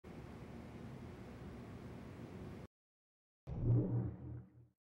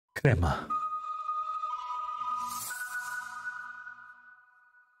Crema.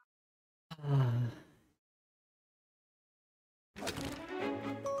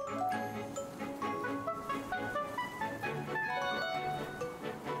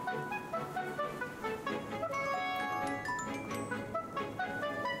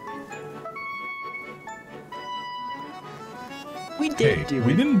 We did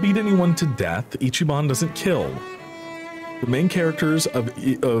we didn't beat anyone to death. Ichiban doesn't kill. The main characters of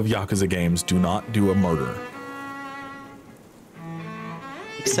Yakuza games do not do a murder.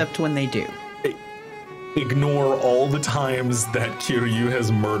 Except when they do. Ignore all the times that Kiryu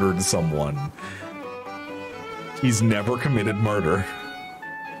has murdered someone. He's never committed murder.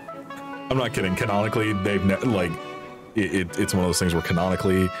 I'm not kidding. Canonically, they've it's one of those things where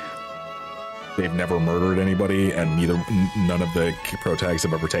canonically they've never murdered anybody, and none of the pro tags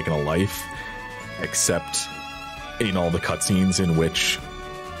have ever taken a life, except in all the cutscenes in which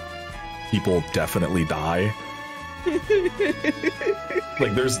people definitely die.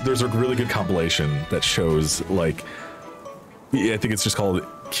 Like there's a really good compilation that shows, like, I think it's just called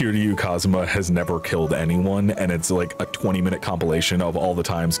Kiryu Kazuma Has Never Killed Anyone, and it's like a 20-minute compilation of all the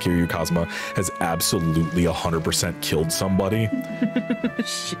times Kiryu Kazuma has absolutely 100% killed somebody.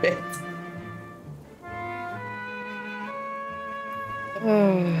 Shit.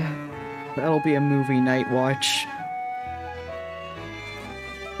 That'll be a movie night watch.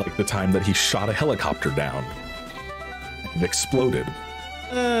 Like the time that he shot a helicopter down. It exploded.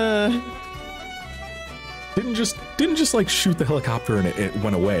 Didn't just like shoot the helicopter and it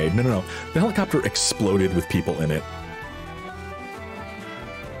went away. No. The helicopter exploded with people in it.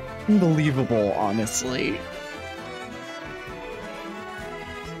 Unbelievable, honestly.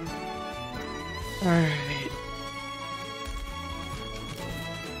 Alright.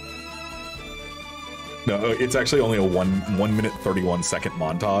 No, it's actually only a 1 minute 31 second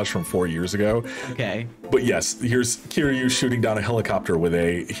montage from 4 years ago. Okay. But yes, here's Kiryu shooting down a helicopter with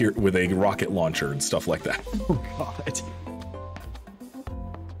a rocket launcher and stuff like that. Oh god.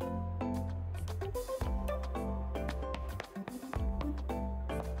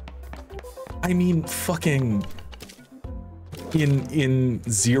 I mean, fucking in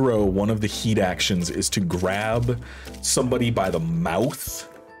Zero, one of the heat actions is to grab somebody by the mouth,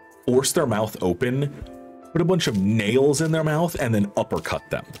 force their mouth open, put a bunch of nails in their mouth, and then uppercut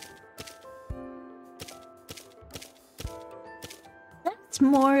them. That's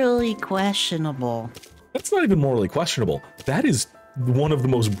morally questionable. That's not even morally questionable. That is one of the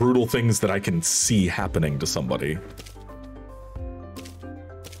most brutal things that I can see happening to somebody.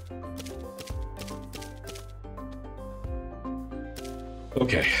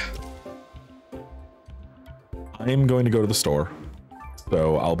 Okay. I'm going to go to the store,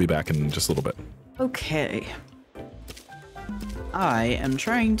 so I'll be back in just a little bit. Okay. I am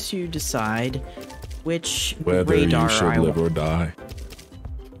trying to decide which Whether radar you should live or die.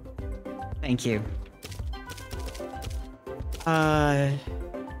 Thank you. Do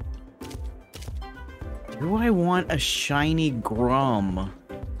I want a shiny Grum?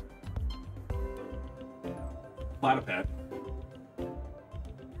 Platypet.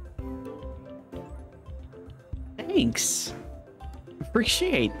 Thanks.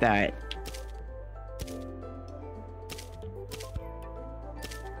 Appreciate that.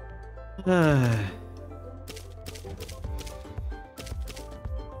 I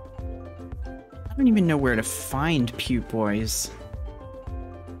don't even know where to find Pew Boys.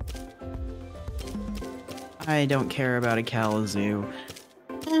 I don't care about a Kalamazoo.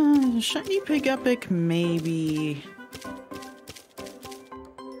 Shiny Pig Epic, maybe.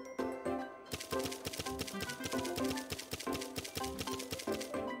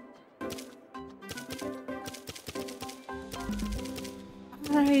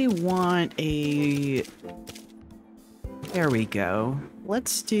 I want a... There we go.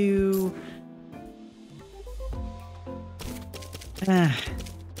 Let's do...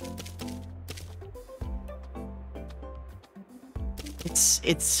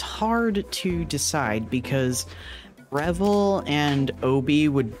 It's hard to decide because Revel and Obi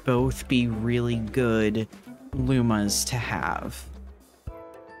would both be really good Lumas to have.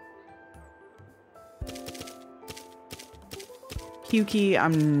 Kyuki,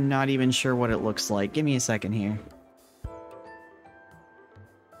 I'm not even sure what it looks like. Give me a second here.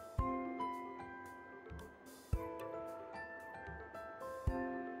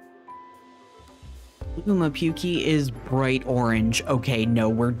 Luma Puki is bright orange. Okay, no,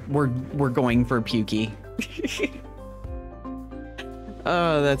 we're going for Puki.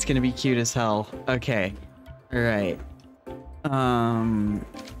 Oh, that's gonna be cute as hell. Okay. Alright. Alright,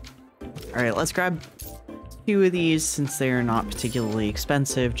 let's grab 2 of these since they are not particularly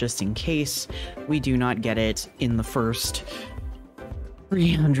expensive, just in case we do not get it in the first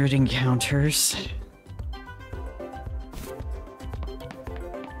 300 encounters.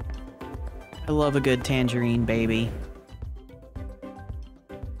 I love a good tangerine, baby.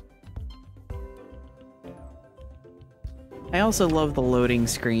 I also love the loading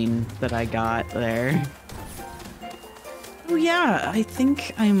screen that I got there. Oh yeah, I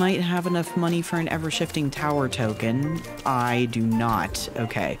think I might have enough money for an ever-shifting tower token. I do not.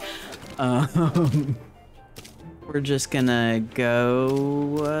 Okay. We're just gonna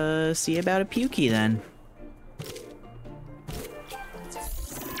go see about a Pukey then.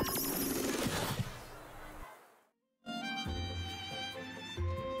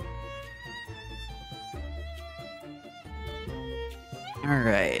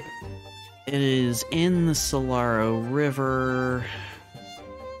 Alright. It is in the Solaro River,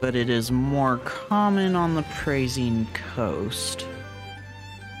 but it is more common on the Praising Coast.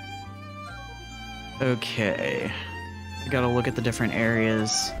 Okay. I gotta look at the different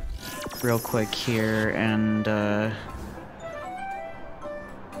areas real quick here, and,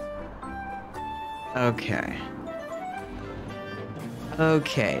 okay.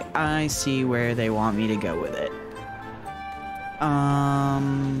 Okay, I see where they want me to go with it.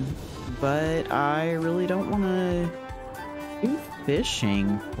 But I really don't want to do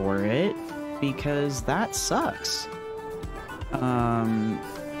fishing for it because that sucks. And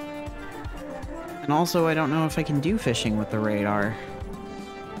also I don't know if I can do fishing with the radar.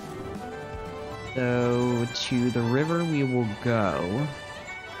 So to the river we will go.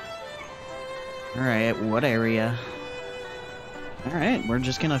 Alright, what area? Alright, we're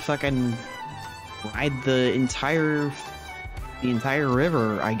just gonna fucking ride the entire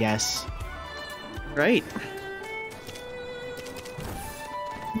river, I guess. Right.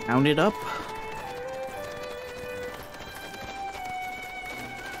 Mount it up.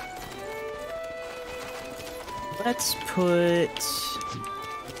 Let's put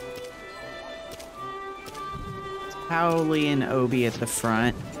Howley and Obi at the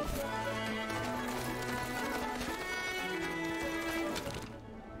front.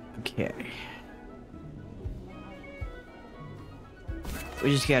 Okay.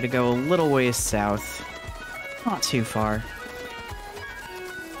 We just gotta go a little ways south. Not too far.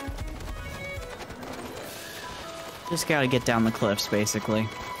 Just gotta get down the cliffs, basically.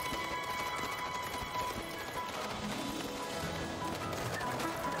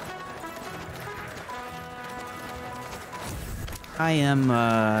 I am,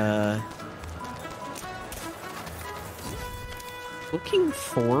 looking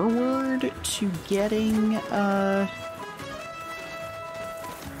forward to getting,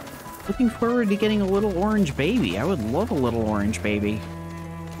 looking forward to getting a little orange baby. I would love a little orange baby.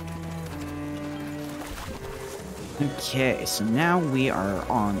 Okay, so now we are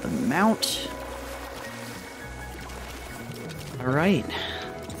on the mount. Alright.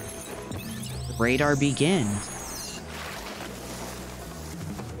 Radar begin.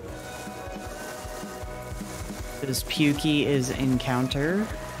 This Pukey is encounter.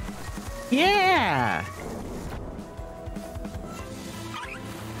 Yeah!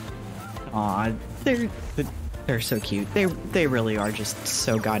 Aw, they're so cute. They really are just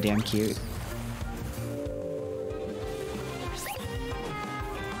so goddamn cute.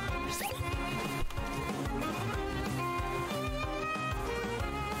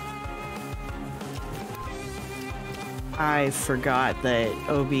 I forgot that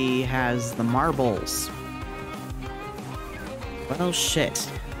Obi has the marbles. Well, shit.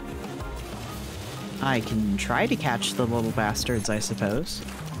 I can try to catch the little bastards, I suppose.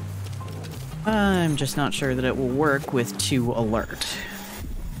 I'm just not sure that it will work with 2 alert.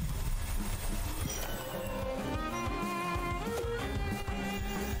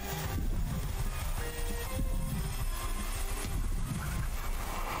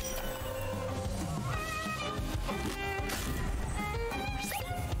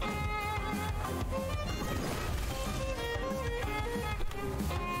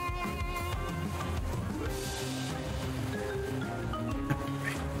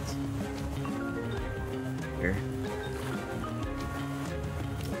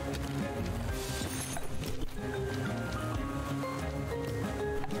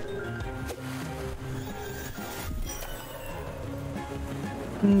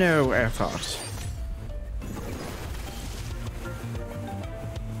 No effort.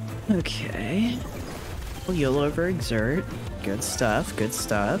 Okay. Well, you'll overexert. Good stuff, good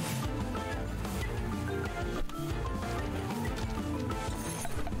stuff.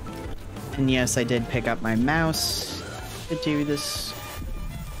 And yes, I did pick up my mouse to do this.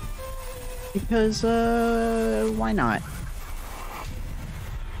 Because, why not?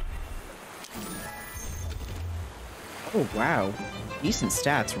 Oh, wow. Decent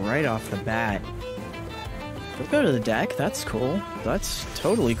stats right off the bat. We'll go to the deck, that's cool. That's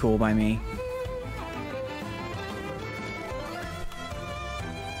totally cool by me.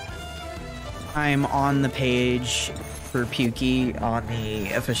 I'm on the page for Pukey on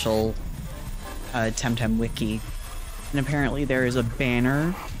the official Temtem wiki. And apparently there is a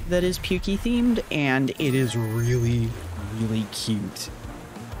banner that is Pukey themed, and it is really, really cute.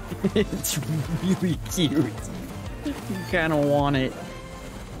 It's really cute. You kind of want it.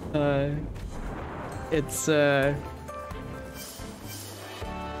 It's, I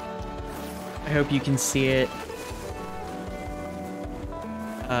hope you can see it.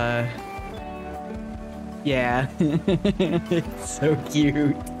 Yeah. It's so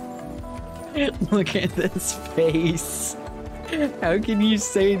cute. Look at this face. How can you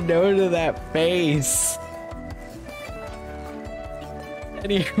say no to that face?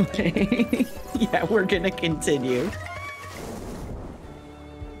 Anyway, yeah, we're gonna continue.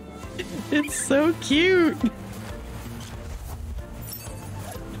 It's so cute.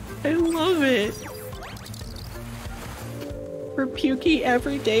 I love it. For Pukey,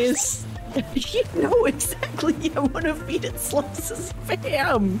 every day is... You know exactly. I want to feed it slices of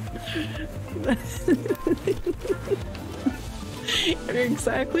ham. You're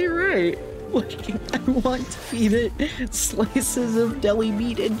exactly right. Like, I want to feed it slices of deli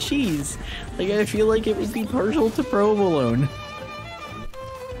meat and cheese. Like, I feel like it would be partial to provolone.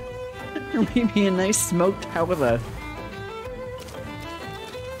 Or maybe a nice smoked halibut.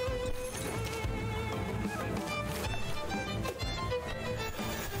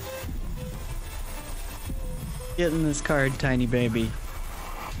 Get in this card, tiny baby.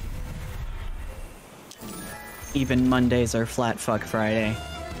 Even Mondays are flat fuck Friday.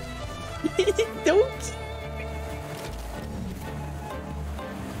 Don't.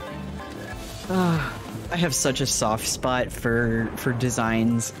 I have such a soft spot for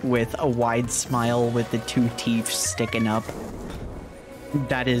designs with a wide smile with the two teeth sticking up.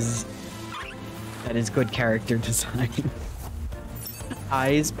 That is good character design.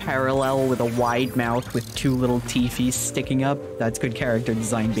 Eyes parallel with a wide mouth with two little teethies sticking up. That's good character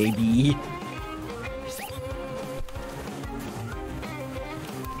design, baby.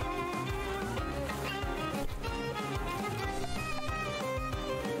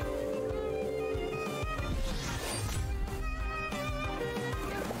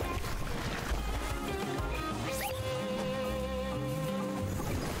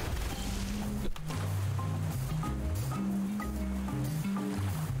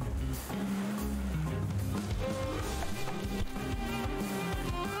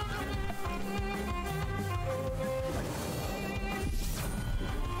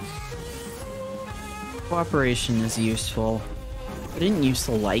 Cooperation is useful. I didn't used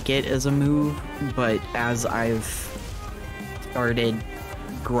to like it as a move, but as I've started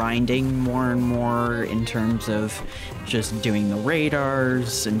grinding more and more in terms of just doing the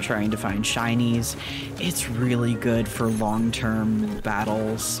radars and trying to find shinies, it's really good for long-term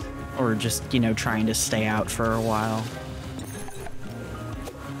battles or just, you know, trying to stay out for a while.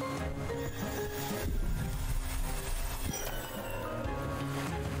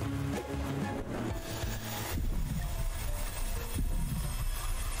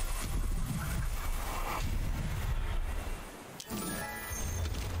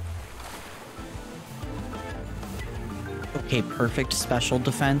 Okay, perfect special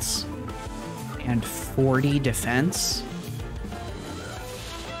defense and 40 defense.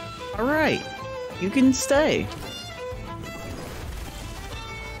 All right, you can stay.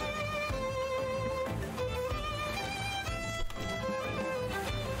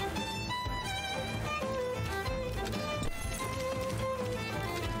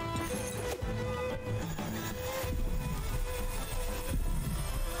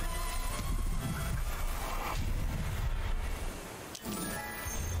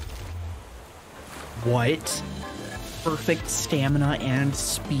 What? Perfect stamina and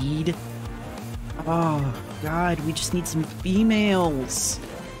speed? Oh, God, we just need some females.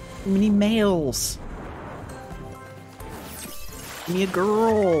 Too many males. Give me a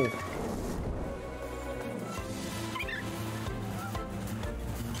girl.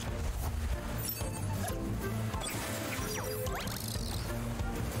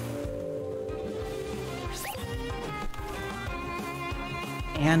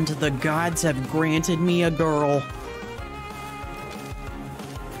 And the gods have granted me a girl.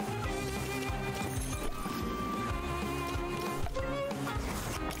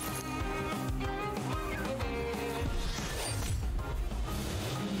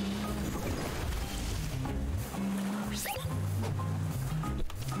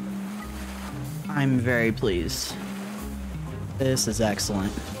 I'm very pleased. This is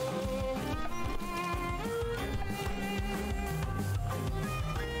excellent.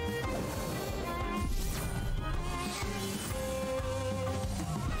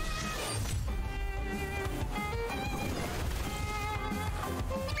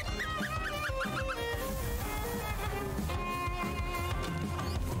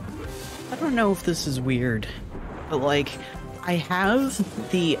 I don't know if this is weird, but like, I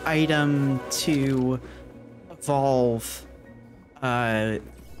have the item to evolve, Towley.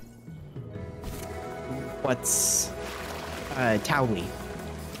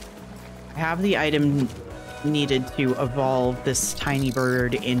 I have the item needed to evolve this tiny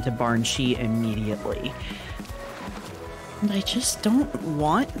bird into Barnshee immediately. And I just don't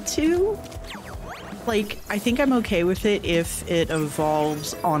want to. Like, I think I'm okay with it if it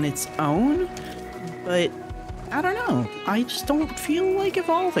evolves on its own, but I don't know. I just don't feel like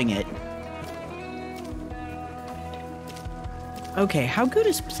evolving it. Okay, how good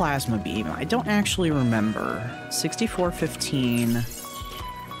is Plasma Beam? I don't actually remember. 6415.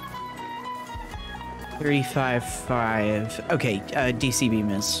 35.5. Okay, DC Beam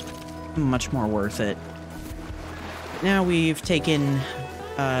is much more worth it. Now we've taken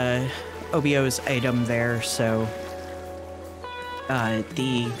OBO's item there, so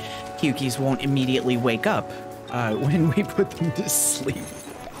the Pukies won't immediately wake up when we put them to sleep.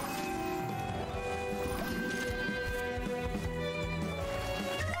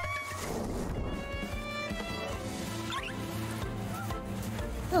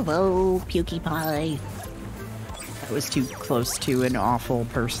 Hello, Pukey Pie. That was too close to an awful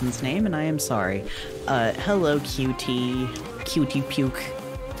person's name, and I am sorry. Hello, Cutie. Cutie Puke.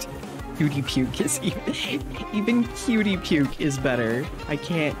 Cutie Puke is even Cutie Puke is better. I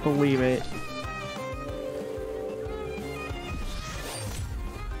can't believe it.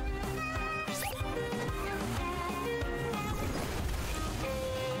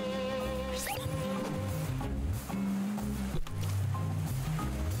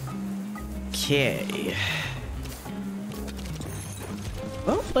 Okay.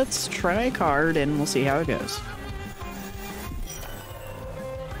 Well, let's try a card and we'll see how it goes.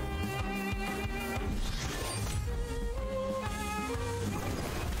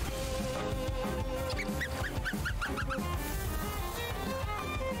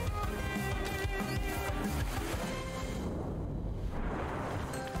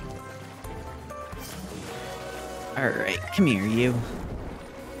 Alright, come here, you.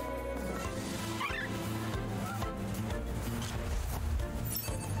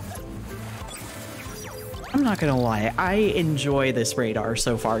 I'm not gonna lie, I enjoy this radar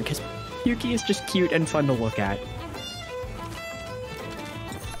so far, because Yuki is just cute and fun to look at.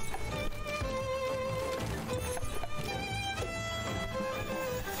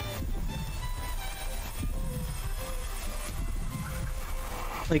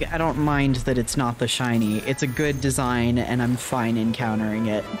 Like, I don't mind that it's not the shiny. It's a good design, and I'm fine encountering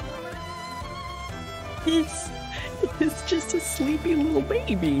it. It's just a sleepy little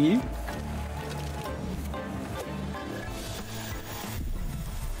baby.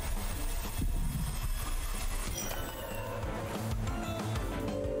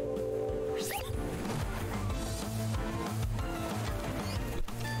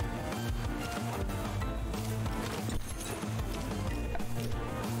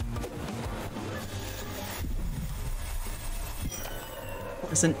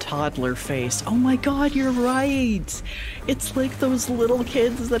 Pleasant toddler face. Oh my god, you're right! It's like those little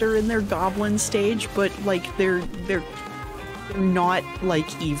kids that are in their goblin stage, but like they're not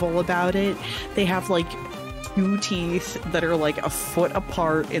like evil about it. They have like two teeth that are like a foot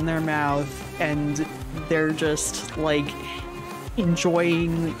apart in their mouth, and they're just like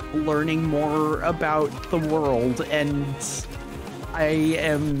enjoying learning more about the world, and I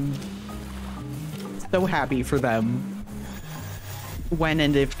am so happy for them when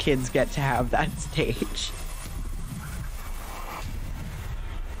and if kids get to have that stage.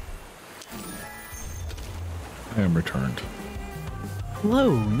 I am returned.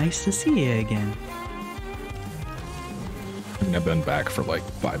 Hello, nice to see you again. I mean, I've been back for like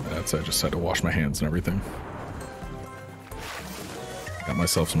 5 minutes. I just had to wash my hands and everything. Got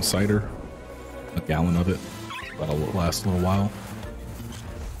myself some cider, a gallon of it. That'll last a little while.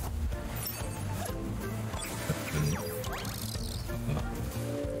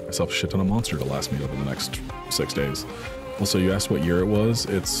 Myself a shit ton of Monster to last me over the next 6 days. Also, you asked what year it was.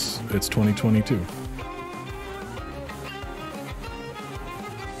 It's 2022.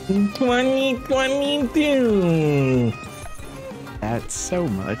 2022. That's so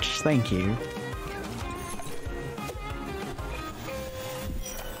much. Thank you.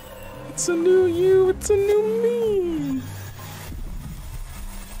 It's a new you, it's a new me.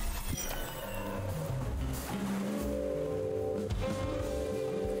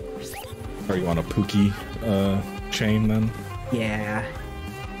 Are you on a Pookie chain then? Yeah.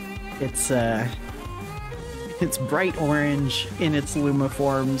 It's bright orange in its Luma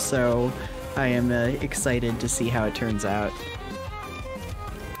form, so I am excited to see how it turns out.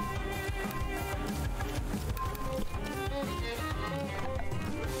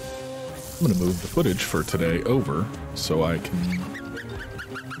 I'm gonna move the footage for today over so I can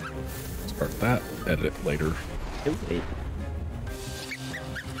start that edit later. Oh, wait.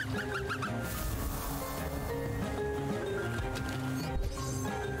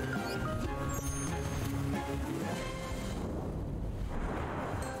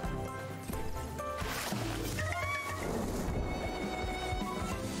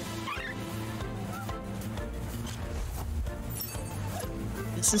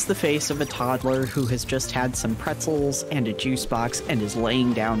 This is the face of a toddler who has just had some pretzels and a juice box and is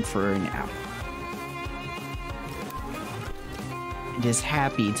laying down for a nap. And is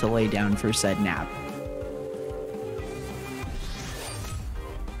happy to lay down for said nap.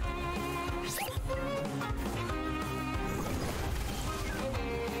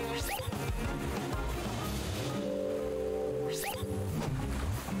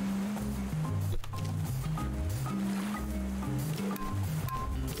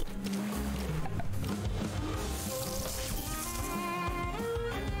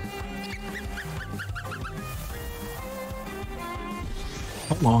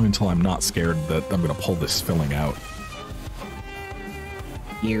 How long until I'm not scared that I'm gonna pull this filling out?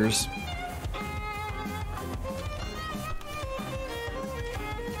 Years.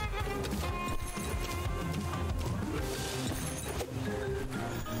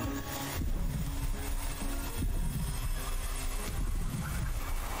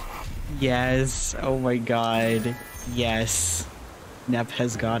 Yes. Oh my god. Yes. Nep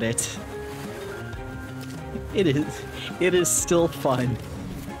has got it. It is still fun.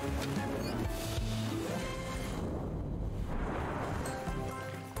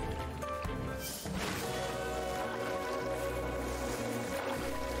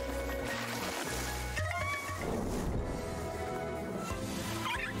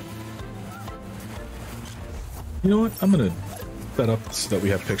 You know what? I'm gonna set up so that we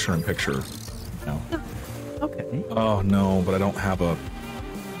have picture-in-picture now. Okay. Oh no, but I don't have a...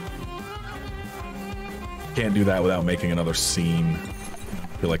 Can't do that without making another scene.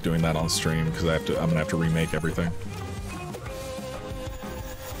 I feel like doing that on stream because I'm gonna have to remake everything.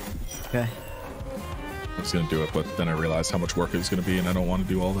 Okay. I was gonna do it, but then I realized how much work it was gonna be, and I don't want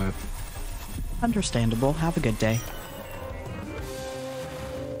to do all that. Understandable. Have a good day.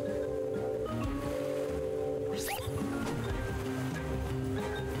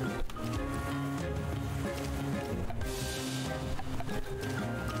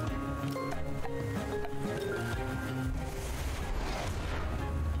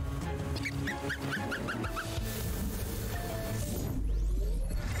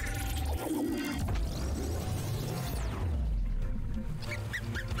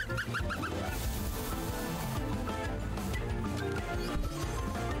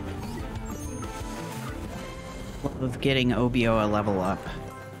 Of getting OBO a level up.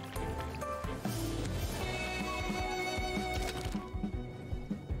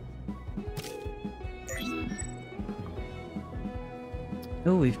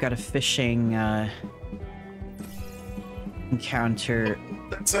 Oh, we've got a fishing encounter.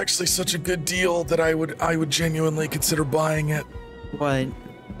 That's actually such a good deal that I would genuinely consider buying it. What?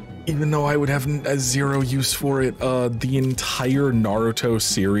 Even though I would have zero use for it, the entire Naruto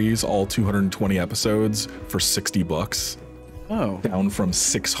series, all 220 episodes, for $60. Oh. Down from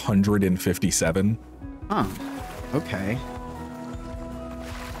 657. Huh. Okay.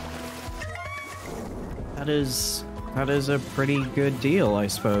 That is a pretty good deal, I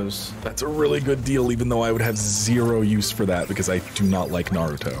suppose. That's a really good deal, even though I would have zero use for that because I do not like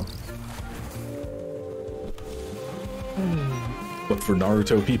Naruto. But for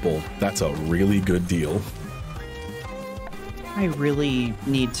Naruto people, that's a really good deal. I really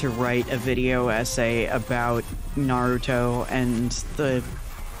need to write a video essay about Naruto and the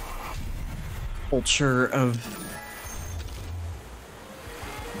culture of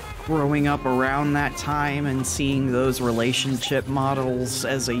growing up around that time and seeing those relationship models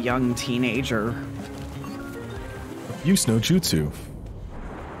as a young teenager. Use no jutsu.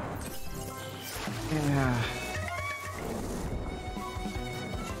 Yeah.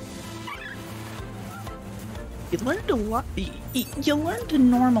 You learned a lot. You learned to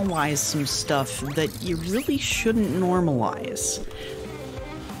normalize some stuff that you really shouldn't normalize.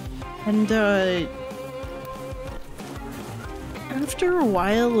 And, after a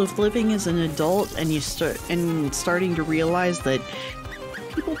while of living as an adult and starting to realize that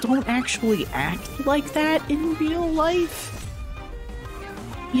people don't actually act like that in real life,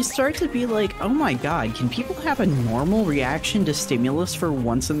 you start to be like, oh my god, can people have a normal reaction to stimulus for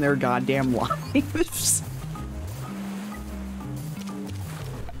once in their goddamn lives?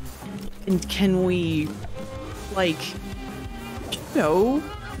 And can we, like,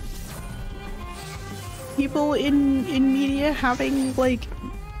 people in media having, like,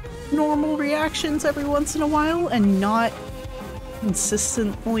 normal reactions every once in a while and not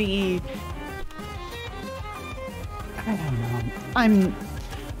consistently... I don't know.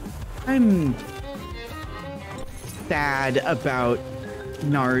 I'm sad about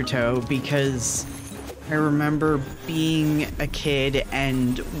Naruto because I remember being a kid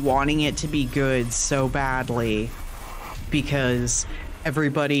and wanting it to be good so badly because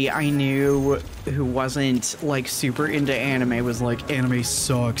everybody I knew who wasn't, like, super into anime was like, anime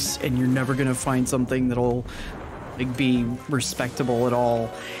sucks and you're never gonna find something that'll, like, be respectable at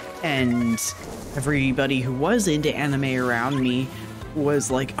all. And everybody who was into anime around me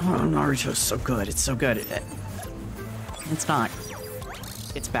was like, oh, Naruto's so good, it's so good. It's not.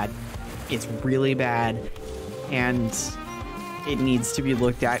 It's bad. It's really bad. And it needs to be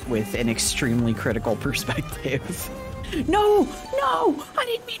looked at with an extremely critical perspective. No! No! I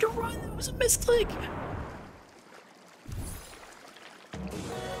didn't mean to run! That was a misclick!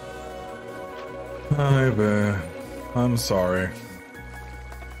 Hi, Bear. I'm sorry.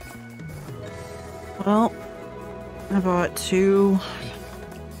 Well, I bought 2,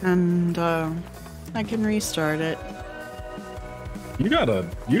 and, I can restart it. You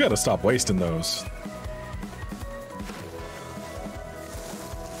gotta stop wasting those.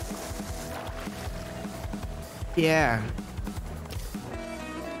 Yeah.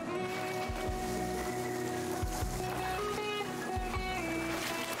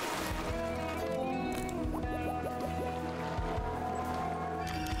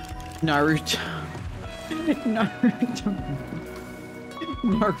 Naruto. Naruto.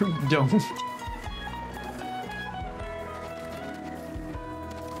 Naruto.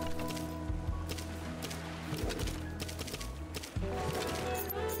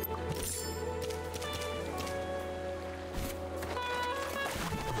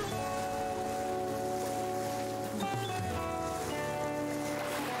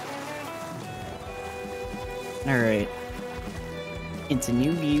 Alright. It's a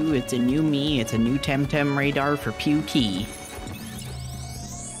new view, it's a new me, it's a new Temtem radar for Pew Key.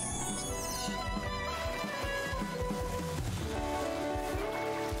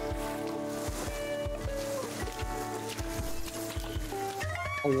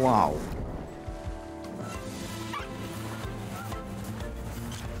 Wow.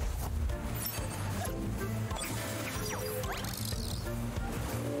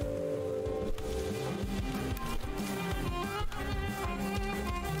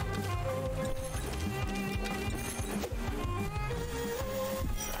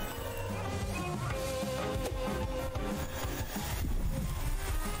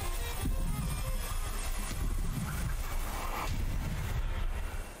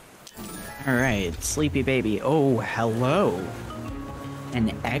 Alright, sleepy baby. Oh, hello.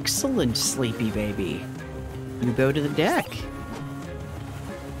 An excellent sleepy baby. You go to the deck.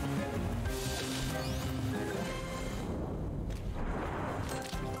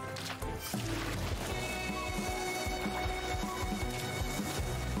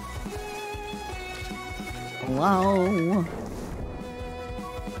 Hello.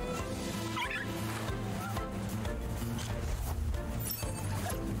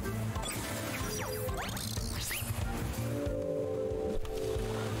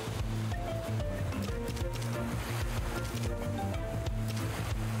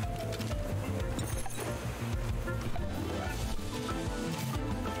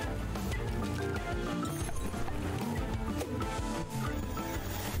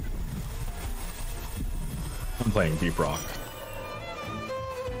 I'm playing Deep Rock.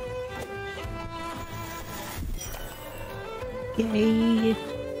 Yay.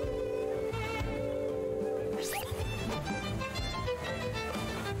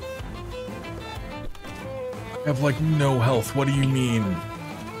 I have, like, no health. What do you mean?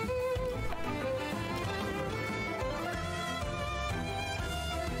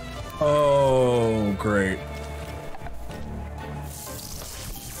 Oh, great.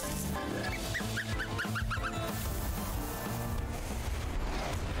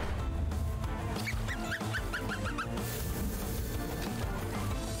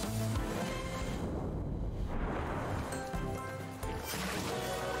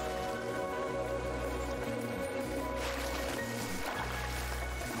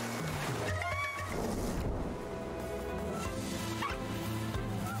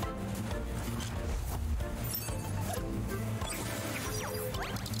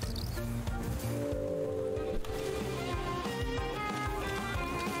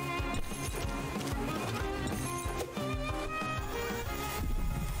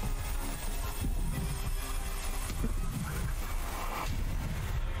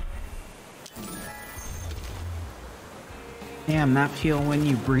 Damn, that feel when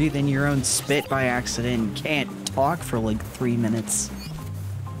you breathe in your own spit by accident and can't talk for like 3 minutes.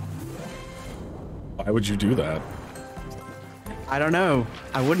 Why would you do that? I don't know.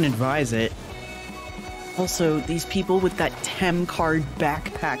 I wouldn't advise it. Also, these people with that Tem card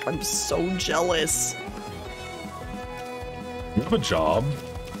backpack, I'm so jealous. You have a job.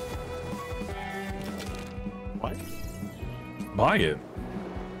 What? Buy it.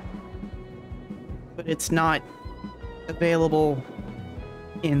 But it's not available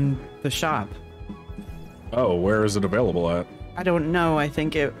in the shop. Oh, where is it available at? I don't know. I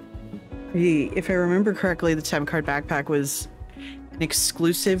think if I remember correctly, the Tem card backpack was an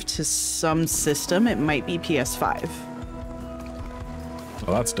exclusive to some system. It might be PS5.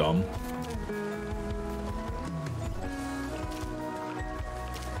 Oh, that's dumb.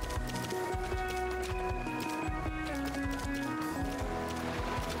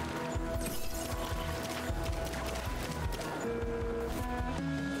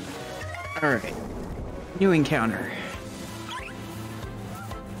 Alright. New encounter.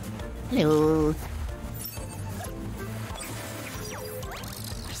 Hello.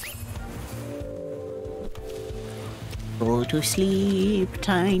 Go to sleep,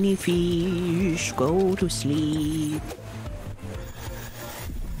 tiny fish. Go to sleep.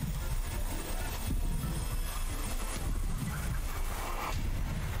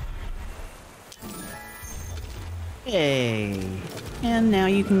 Hey. And now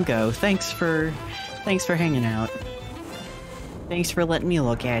you can go. Thanks for hanging out. Thanks for letting me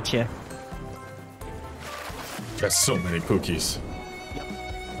look at you. That's so many cookies.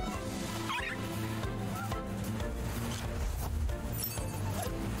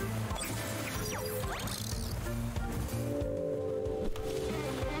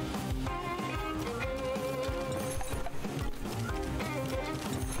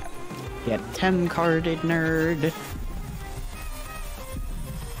 Get 10-carded nerd.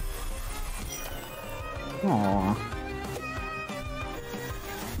 Aw.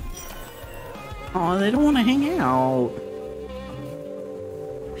 Aw, they don't want to hang out.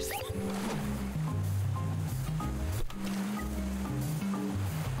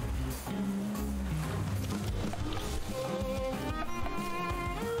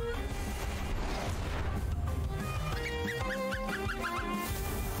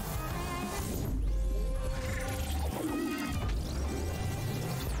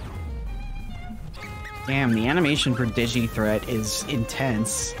 Damn, the animation for Digi-Threat is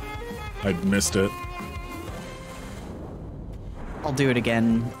intense. I missed it. I'll do it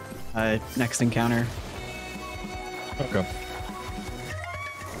again next encounter. Okay.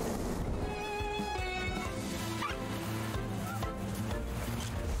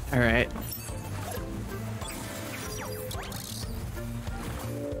 Alright.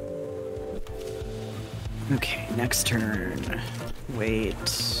 Okay, next turn.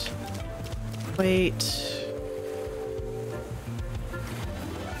 Wait. Wait.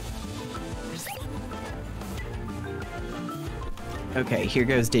 Okay, here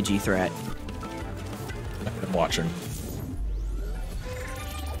goes Digi-Threat. I'm watching.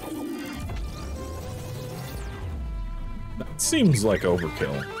 That seems like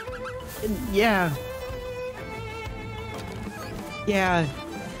overkill. Yeah. Yeah.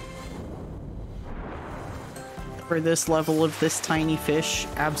 For this level of this tiny fish,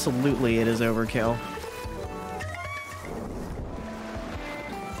 absolutely it is overkill.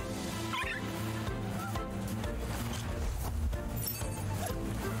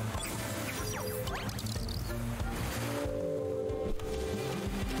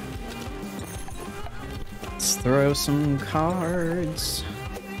 Let's throw some cards.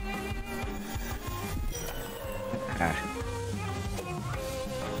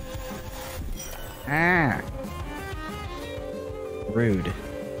 Ah. Rude.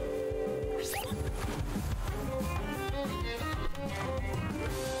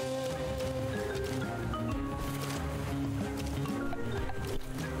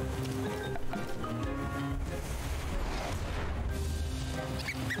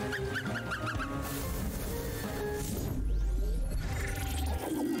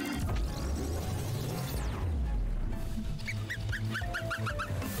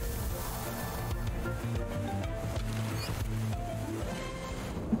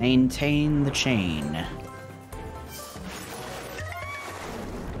 Maintain the chain.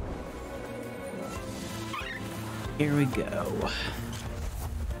 Here we go.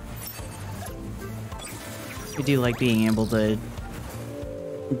 I do like being able to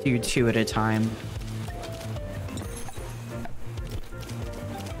do 2 at a time.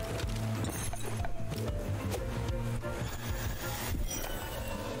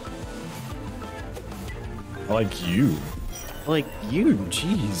 I like you. Like you,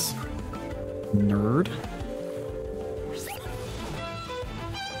 jeez. Nerd.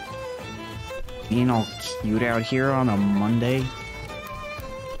 Being all cute out here on a Monday.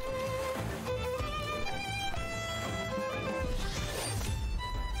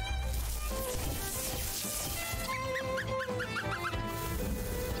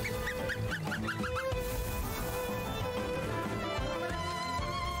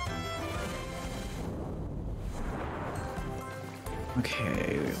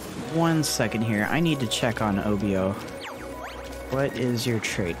 Okay, 1 second here. I need to check on Obio. What is your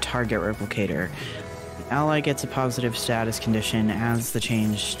trait? Target replicator. The ally gets a positive status condition, adds the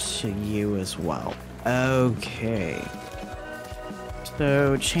change to you as well. Okay.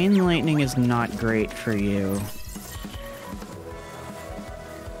 So, chain lightning is not great for you.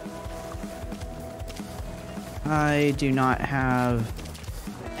 I do not have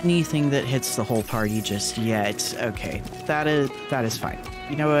anything that hits the whole party just yet. Okay, that is fine.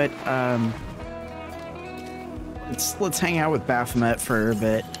 You know what? Let's hang out with Baphomet for a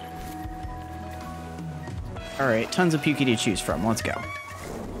bit. All right, tons of Pukey to choose from. Let's go.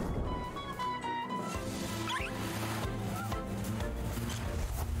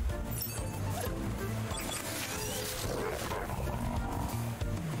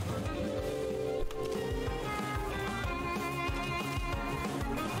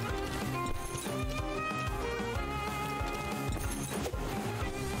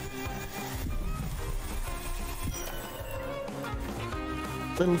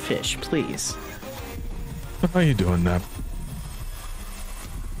 Little fish, please. How you doing, Nap?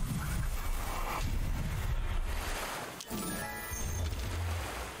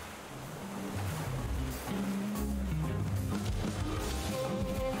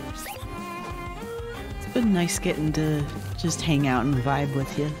 It's been nice getting to just hang out and vibe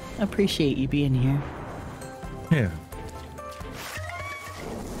with you. Appreciate you being here. Yeah.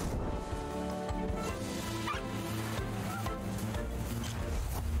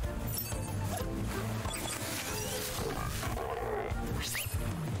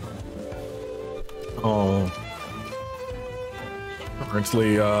 Oh.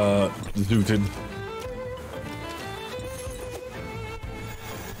 Currently, zooted.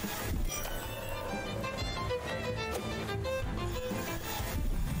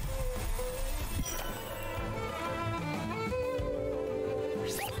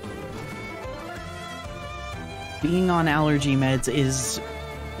 Being on allergy meds is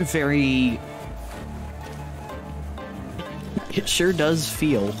very... It sure does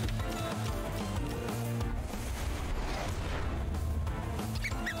feel.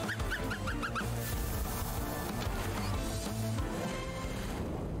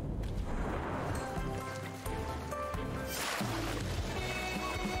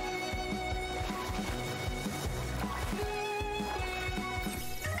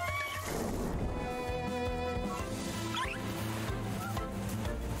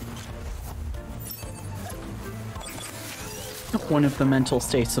 One of the mental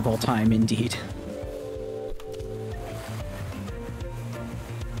states of all time, indeed.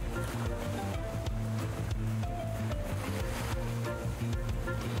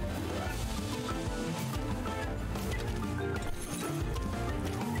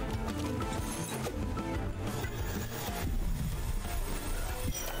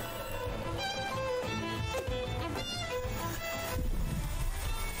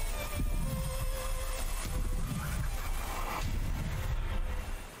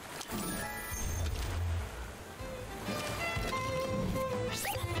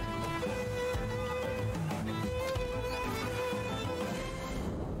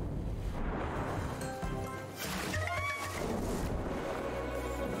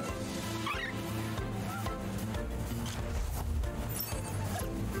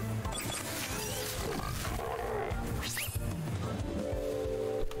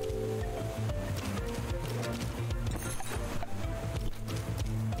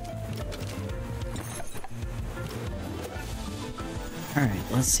 Alright,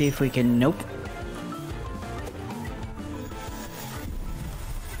 let's see if we can... Nope.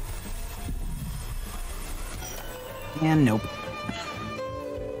 And nope.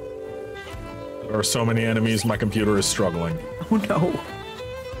 There are so many enemies, my computer is struggling. Oh no.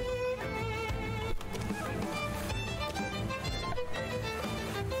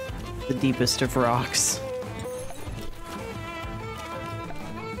 The deepest of rocks.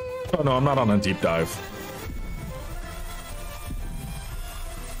 Oh no, I'm not on a deep dive.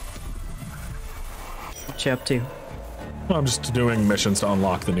 What you up to? I'm just doing missions to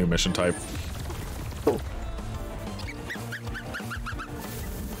unlock the new mission type. Cool.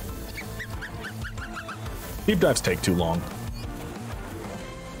 Deep dives take too long.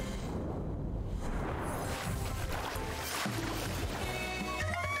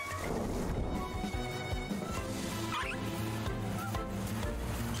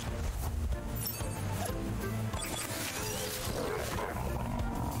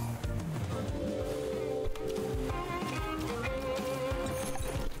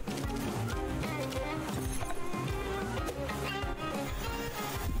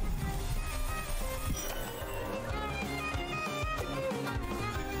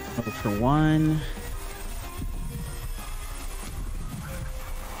 for 1.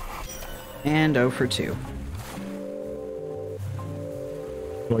 And 0 for 2.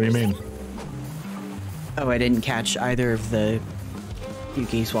 What do you mean? Oh, I didn't catch either of the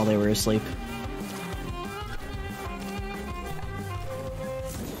Yukis while they were asleep.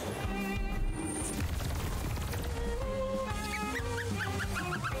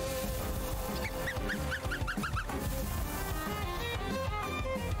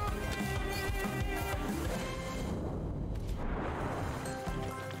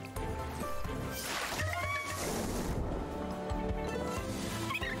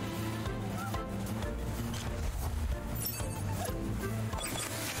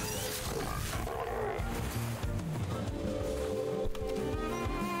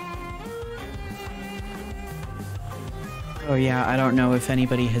 Oh yeah, I don't know if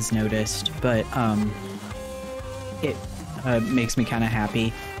anybody has noticed, but it makes me kind of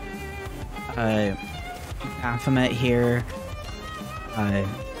happy. Baphomet here. I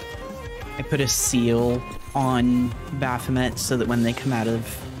put a seal on Baphomet so that when they come out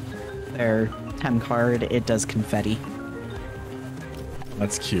of their Tem card, it does confetti.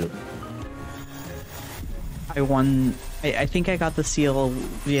 That's cute. I think I got the seal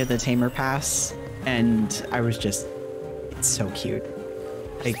via the Tamer Pass, and I was just... It's so cute.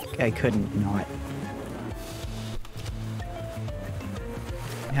 I couldn't not.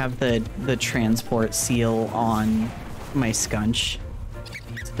 I have the transport seal on my Skunch,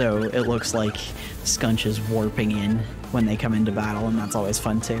 so it looks like Skunch is warping in when they come into battle, and that's always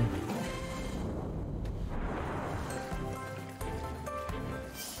fun too.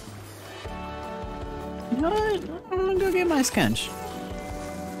 You know what? I'm gonna go get my Skunch.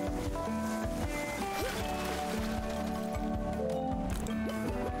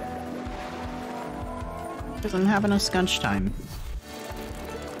 Because I'm having a Skunch time.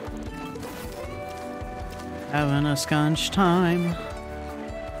 Having a Skunch time.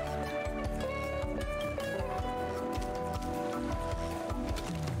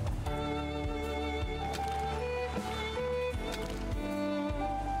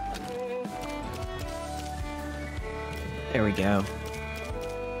 There we go. Yeah,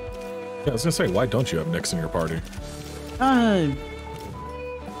 I was gonna say, why don't you have Nyx in your party?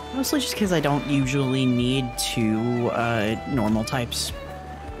 Mostly just because I don't usually need 2 normal types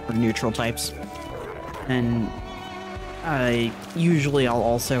or neutral types. And usually I'll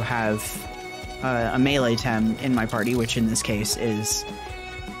also have a melee Tem in my party, which in this case is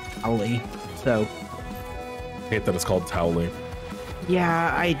Owly. So I hate that it's called Towley.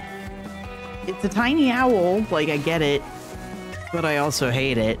 yeah, it's a tiny owl, like I get it, but I also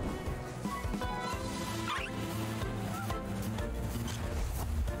hate it.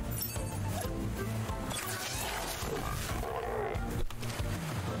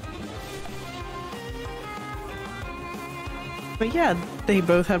 But yeah, they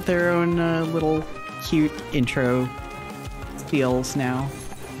both have their own little cute intro steals now.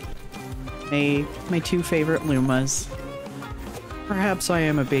 My 2 favorite Lumas. Perhaps I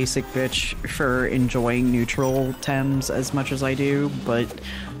am a basic bitch for enjoying neutral Tems as much as I do, but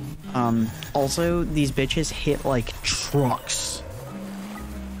also these bitches hit like trucks.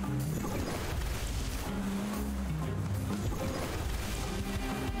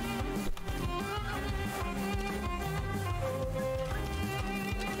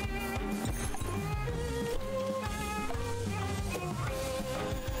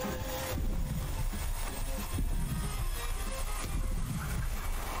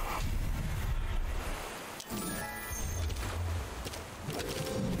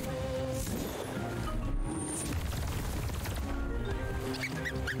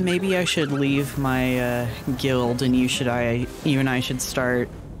 Maybe I should leave my guild and you and I should start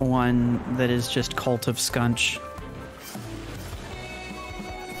one that is just Cult of Skunch.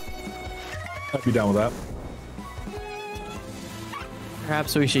 I'd be down with that.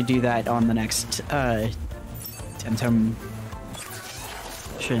 Perhaps we should do that on the next Temtem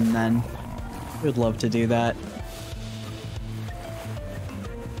session then. Would love to do that.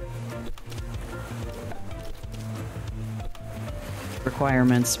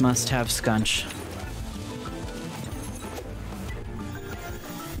 Requirements: must have Skunch.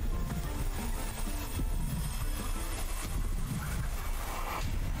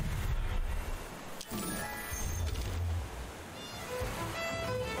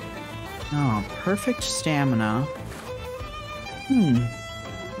 Oh, perfect stamina.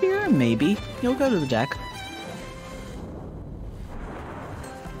 Here, maybe. You'll go to the deck.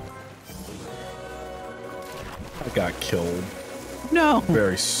 I got killed. No!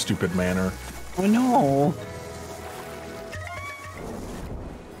 Very stupid manner. Oh no!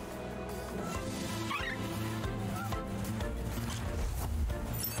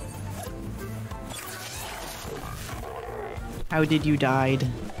 How did you died?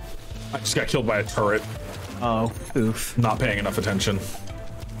 I just got killed by a turret. Oh, oof. Not paying enough attention.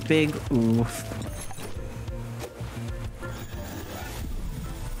 Big oof.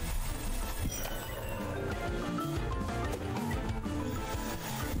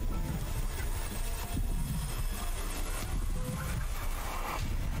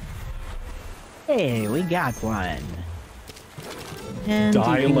 Hey, we got one. And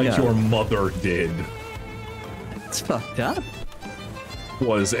Die like go. your mother did. It's fucked up.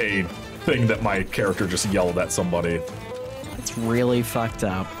 Was a thing that my character just yelled at somebody. It's really fucked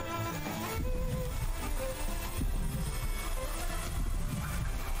up.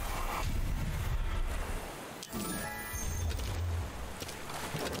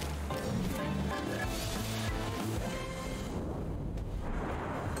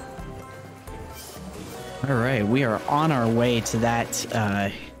 All right, we are on our way to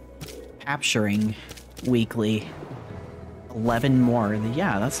that capturing weekly. 11 more.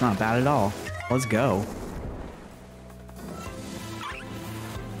 Yeah, that's not bad at all. Let's go.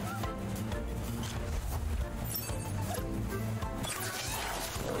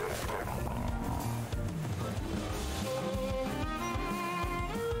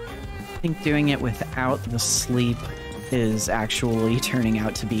 I think doing it without the sleep is actually turning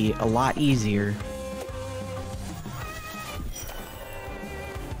out to be a lot easier.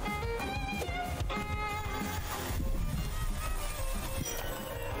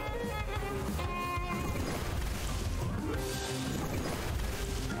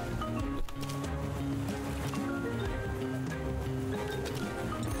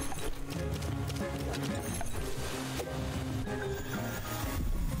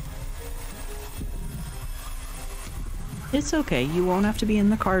 It's okay, you won't have to be in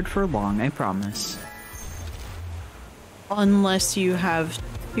the card for long, I promise. Unless you have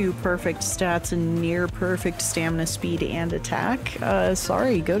 2 perfect stats and near perfect stamina, speed, and attack.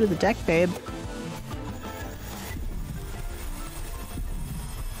 Sorry, go to the deck, babe.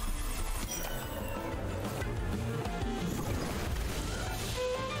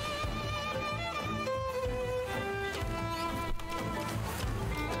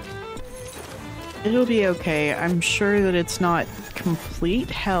 It'll be okay. I'm sure that it's not complete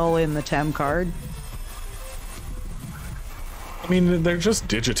hell in the Tem card. I mean, they're just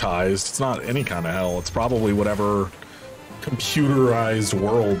digitized. It's not any kind of hell. It's probably whatever computerized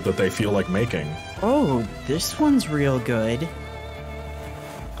world that they feel like making. Oh, this one's real good.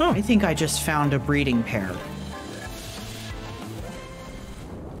 Huh. I think I just found a breeding pair.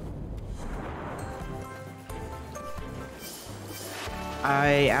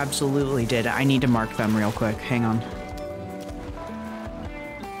 I absolutely did. I need to mark them real quick. Hang on.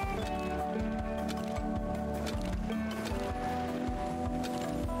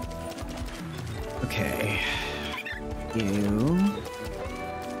 Okay. You.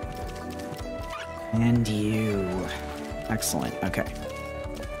 And you. Excellent. Okay.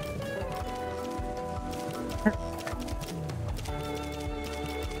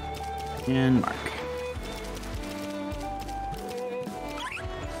 And mark.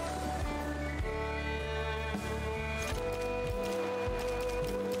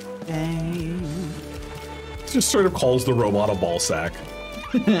 Just sort of calls the robot a ball sack.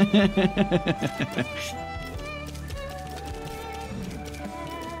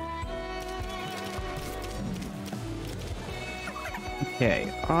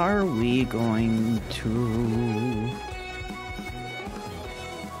 Okay, are we going to...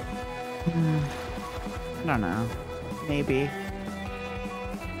 I don't know. Maybe.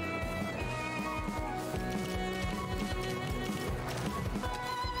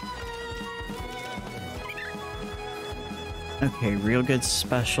 Okay, real good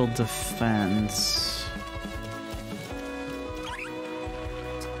special defense.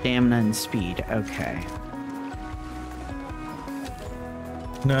 Stamina and speed, okay.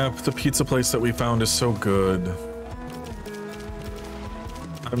 Nah, the pizza place that we found is so good.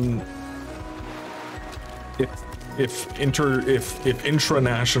 If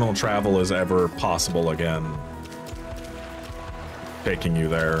intranational travel is ever possible again, taking you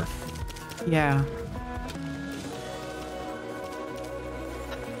there. Yeah.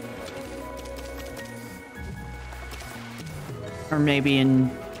 Or maybe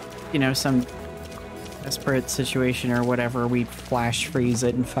in, you know, some desperate situation or whatever, we flash freeze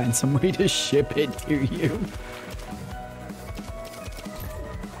it and find some way to ship it to you.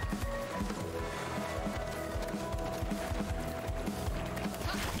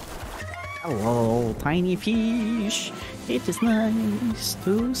 Hello, tiny fish. It is nice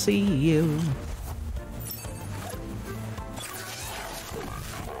to see you.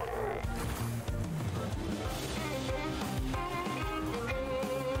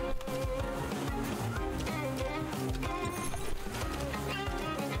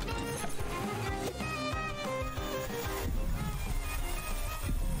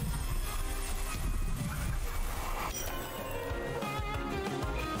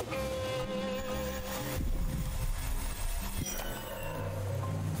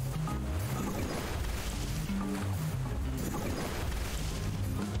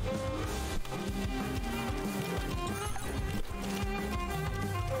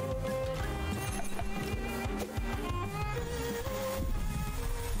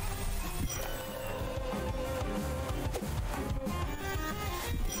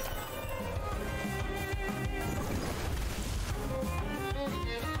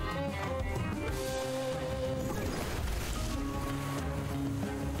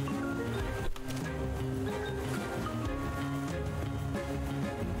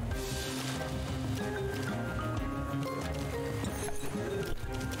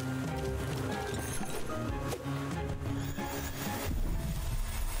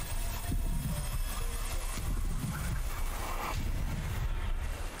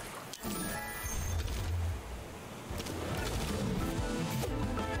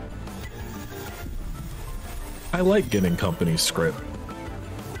 I like getting company script.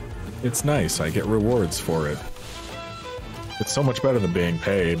 It's nice. I get rewards for it. It's so much better than being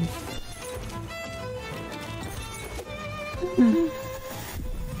paid.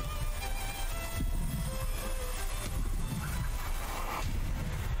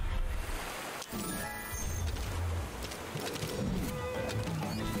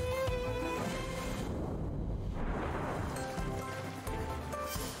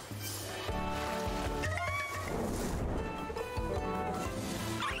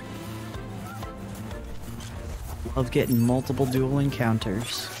 Love getting multiple dual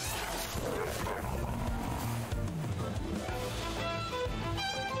encounters.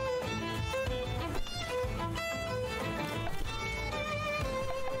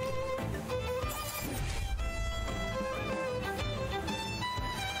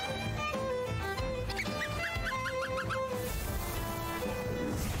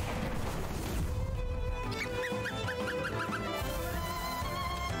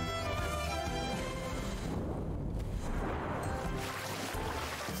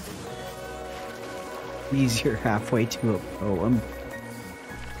 You're halfway to a poem.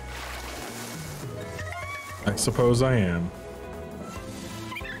 I suppose I am.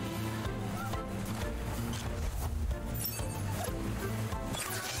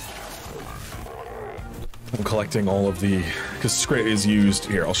 I'm collecting all of the, because Scrit is used,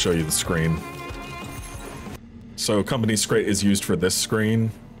 here, I'll show you the screen. So company Scrit is used for this screen.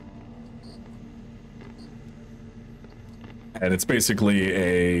 And it's basically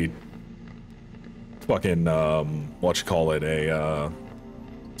a fucking, what you call it, a,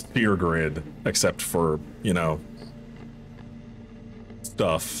 sphere grid, except for, you know,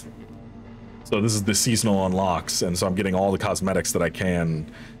 stuff. So this is the seasonal unlocks, and so I'm getting all the cosmetics that I can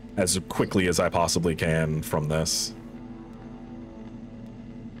as quickly as I possibly can from this.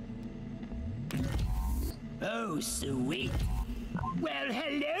 Oh, sweet. Well,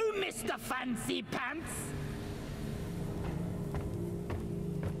 hello, Mr. Fancy Pants.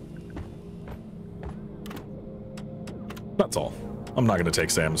 That's all. I'm not gonna take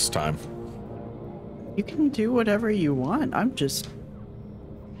Sam's time. You can do whatever you want. I'm just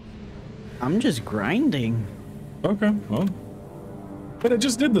grinding. Okay, well. But I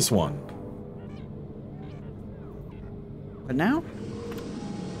just did this one. But now?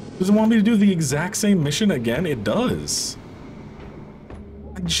 Does it want me to do the exact same mission again? It does.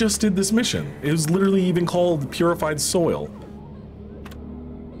 I just did this mission. It was literally even called Purified Soil.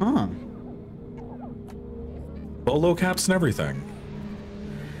 Huh. Bolo caps and everything.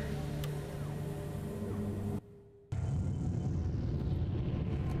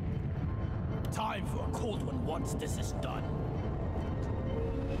 Time for a cold one once this is done.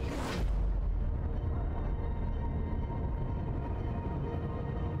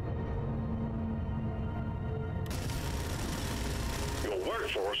 Your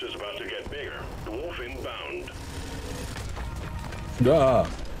workforce is about to get bigger. Dwarf inbound. Ah.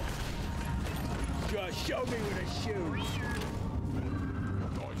 Just show me with a shoe.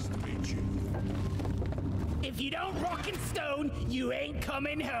 Nice to meet you. If you don't rock and stone, you ain't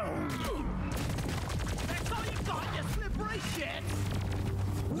coming home. That's all you got, you slippery shit.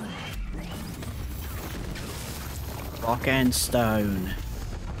 Rock and stone.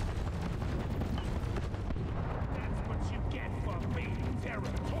 That's what you get for being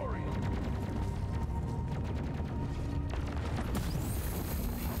territorial.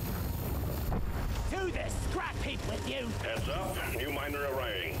 To the scrap heap with you. Heads up, new miner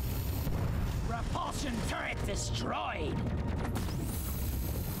arriving. Repulsion turret destroyed.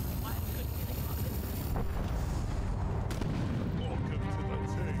 Welcome to the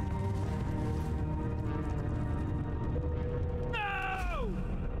team. No!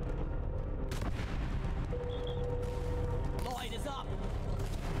 Light is up.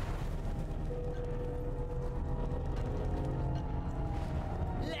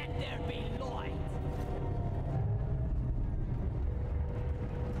 Let there be light.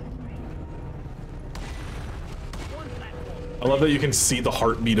 One platform. I love that you can see the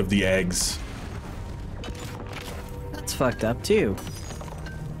heartbeat of the eggs. That's fucked up too.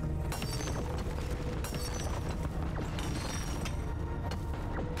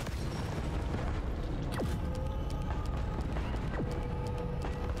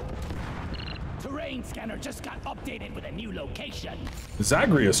 Terrain scanner just got updated with a new location.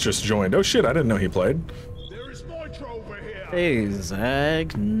 Zagreus just joined. Oh shit, I didn't know he played. There is nitro over here. Hey,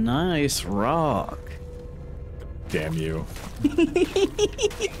 Zag. Nice rock. Damn you. I need to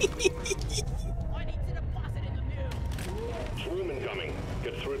deposit in the new. Swoom incoming.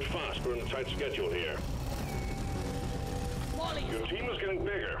 Get through it fast. We're on a tight schedule here. Wally Your team is getting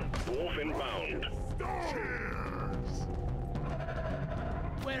bigger. Dwarf inbound.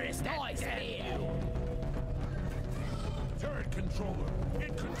 Where is that damn you? Turret controller.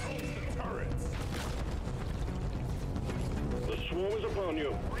 It controls the turrets. The swarm is upon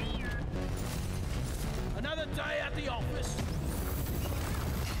you. Another day at the office.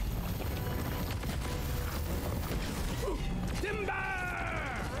 Timber!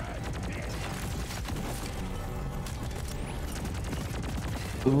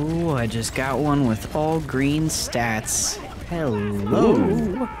 Ooh, I just got one with all green stats.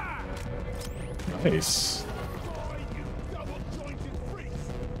 Hello. Nice.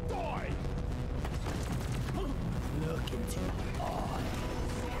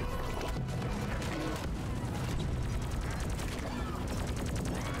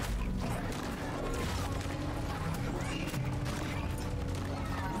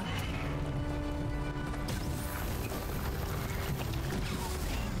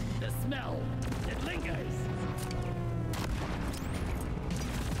 The smell, it lingers.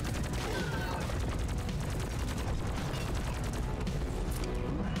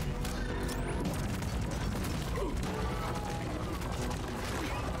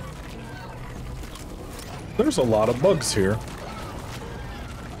 There's a lot of bugs here.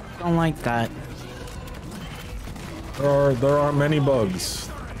 Don't like that. There are many bugs.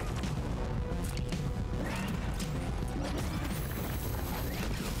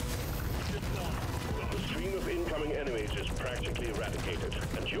 The stream of incoming enemies is practically eradicated,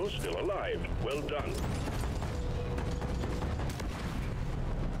 and you're still alive. Well done.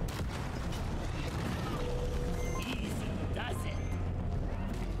 Easy, does it?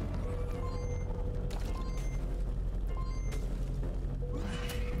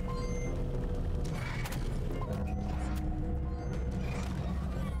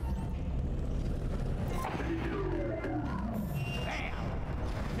 Bam!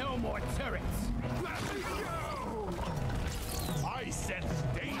 No more turrets. I sense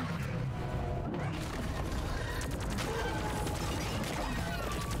danger.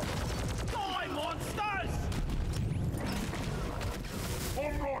 Die, monsters!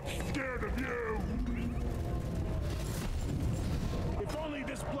 I'm not scared of you. If only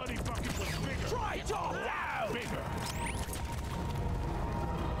this bloody bucket was bigger. Try top down! Bigger.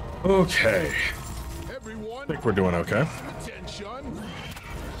 Okay. Everyone, I think we're doing okay. attention.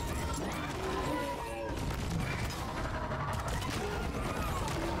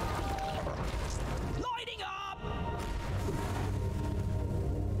 Lighting up!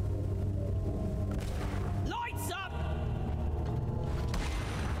 Lights up!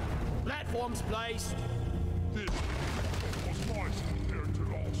 Platforms placed. This was nice compared to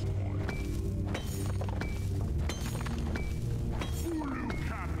last time. Ulu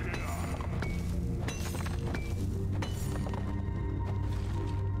Capilla.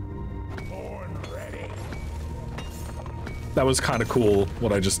 Born ready. That was kind of cool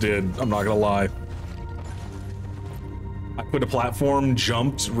what I just did. I'm not gonna lie. I put a platform,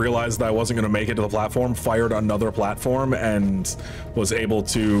 jumped, realized that I wasn't gonna make it to the platform, fired another platform, and was able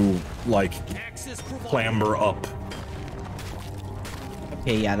to like Access provided. clamber up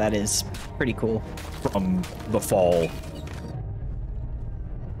Okay, yeah, that is pretty cool. from the fall.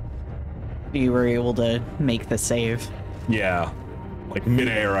 You were able to make the save. Yeah, like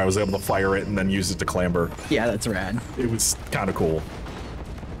midair, I was able to fire it and then use it to clamber. Yeah, that's rad. It was kind of cool.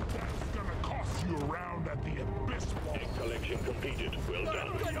 That's gonna cost you around at the abyss wall. Egg collection completed. Well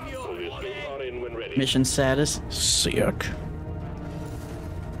done. Police are in when ready. Mission status? Sick.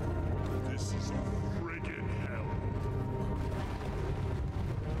 This is a friggin' hell.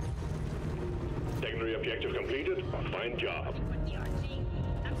 Secondary objective completed. Fine job.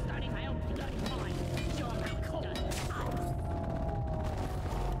 I'm starting my own bloody mine. Show 'em how cold.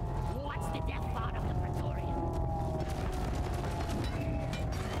 What's the death thought of the Praetorian?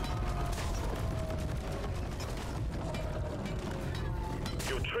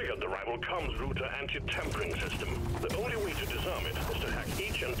 You triggered the rival comms router anti-tempering system. The only way to disarm it is to hack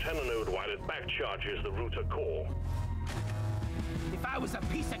each antenna node while it backcharges the router core. If I was a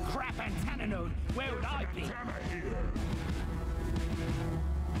piece of crap antenna node, where would I be? Antenna here.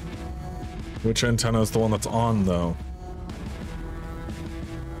 Which antenna is the one that's on though?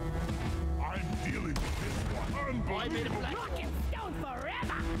 I'm dealing with this one. I made a black Rock and stone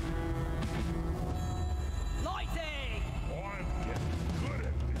forever! lighting! Oh, I'm getting good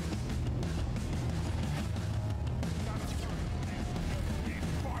at this. We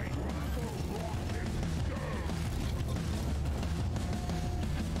fight for rock and stone.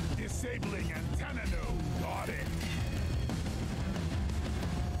 Disabling antenna node. Got it.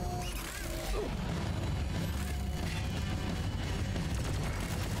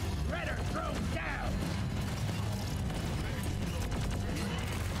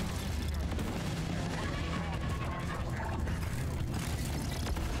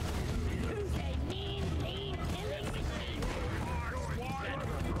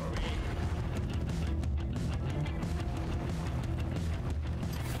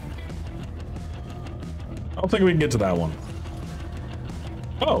 don't think we can get to that one.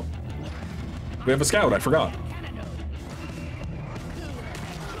 Oh, we have a scout. I forgot.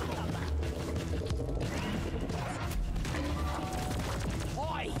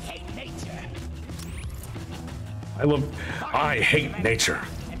 I hate nature. I hate nature.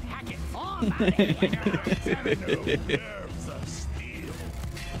 And hack it farm out of here. Nerves of steel.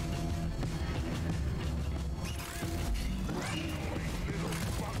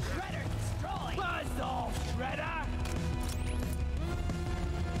 Shredder destroyed. Buzz off, Shredder.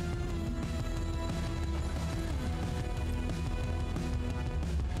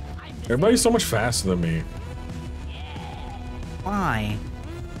 Everybody's so much faster than me. Why?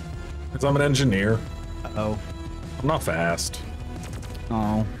 Because I'm an engineer. Oh. I'm not fast.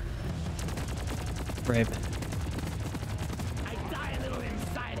 Oh. Rip. I die a little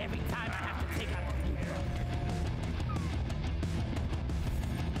inside every time I have to take out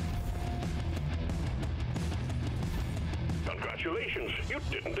Congratulations, you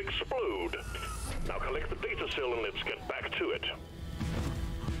didn't explode. Now collect the data cell and let's get back to it.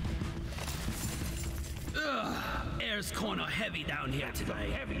 Air's kinda heavy down here today.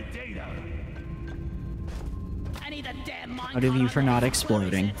 Heavy data. I need a damn mine. Proud of you for not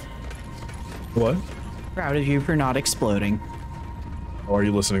exploding. What? Proud of you for not exploding. Oh, are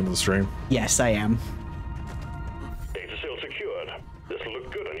you listening to the stream? Yes, I am. Data cell secured. This will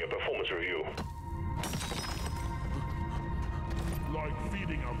look good on your performance review. Like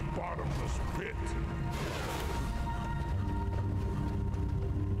feeding a bottomless pit.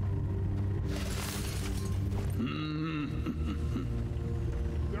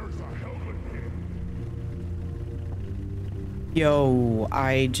 There's a helmet here. Yo,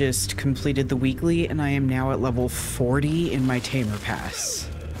 I just completed the weekly and I am now at level 40 in my Tamer Pass.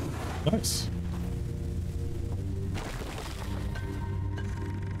 Nice.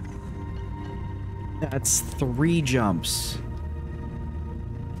 That's 3 jumps.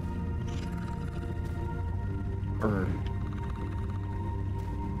 Or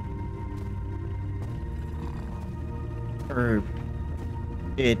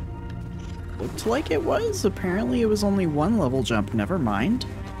it looked like it was. Apparently it was only 1 level jump. Never mind.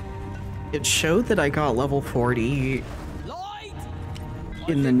 It showed that I got level 40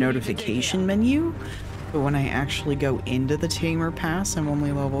 in the notification menu, but when I actually go into the Tamer Pass, I'm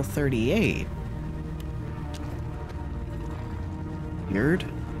only level 38. Weird.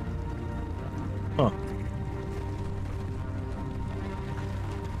 Huh.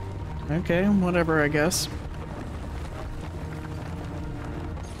 Okay, whatever, I guess.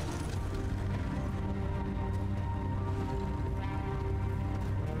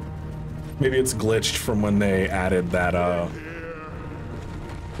 Maybe it's glitched from when they added that,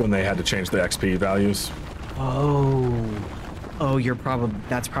 when they had to change the XP values. Oh. Oh,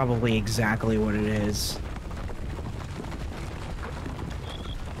 that's probably exactly what it is.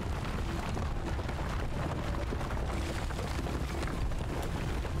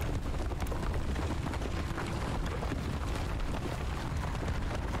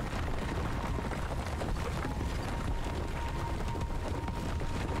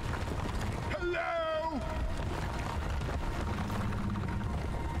 Hello!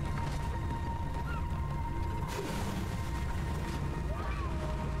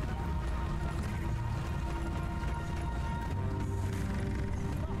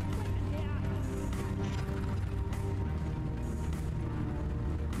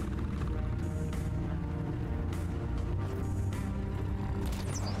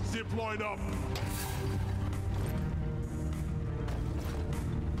 Zip line up.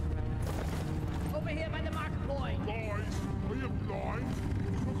 Over here by the mark point. Guys, are you blind?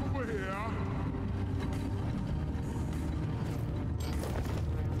 Look over here.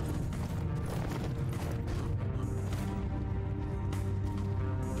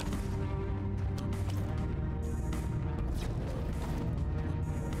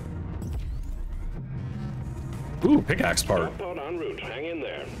 Ooh, pickaxe part. Drop pod en route. Hang in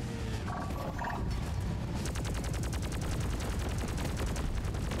there.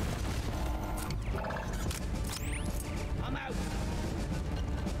 I'm out.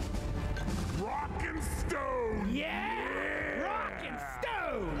 Rock and stone. Yeah! Rock and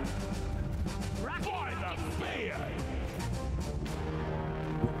stone! By the beard.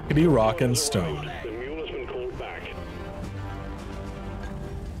 Could rock and stone. The mule has been called back.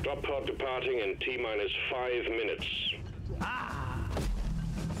 Drop pod departing in T-minus 5 minutes.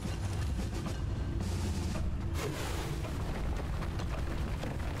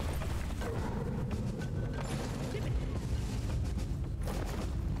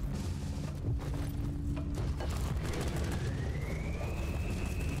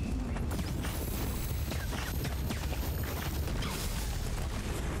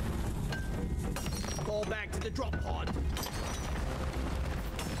 the drop pod.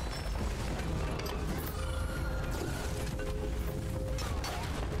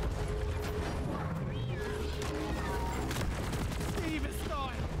 Steve is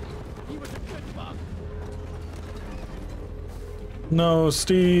dying. He was a good bug. No,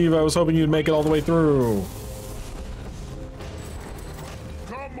 Steve, I was hoping you'd make it all the way through.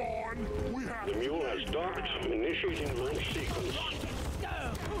 Come on, we have The mule has docked, initiating launch sequence.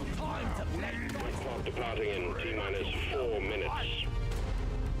 Time to play. Clock departing in T-minus 4 minutes.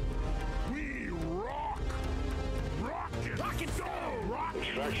 we rock. Rock it. Rock and stone. Rock it.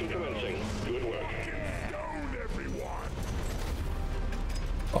 Extraction commencing. Good work. Stone, everyone.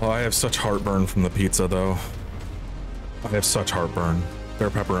 Oh, I have such heartburn from the pizza, though. I have such heartburn.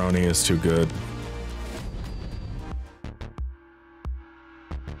 Their pepperoni is too good.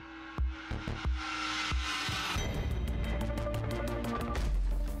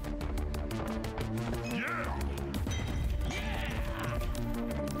 Yeah.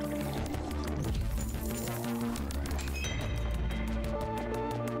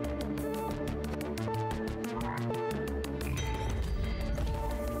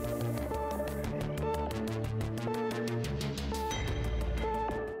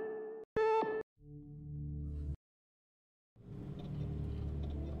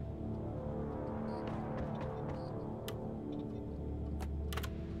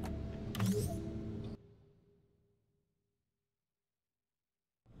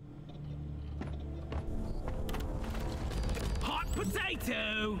 Hot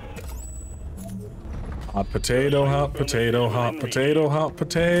potato. Hot potato, hot potato, hot potato, hot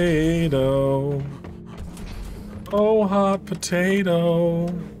potato. Oh, hot potato.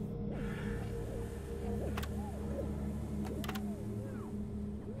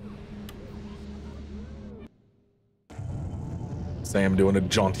 Sam doing a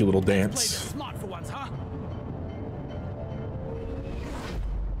jaunty little Play dance. smart for once, huh?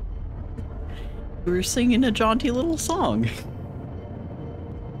 We were singing a jaunty little song.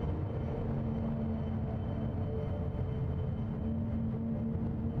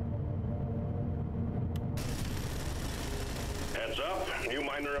 Heads up, new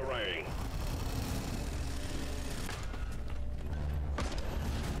miner arriving.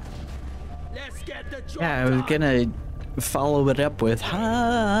 Let's get the job Yeah, I was done. gonna follow it up with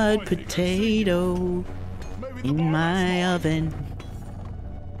hot potato in my oven.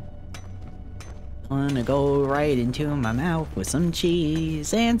 Wanna go right into my mouth with some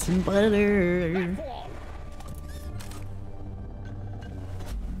cheese and some butter.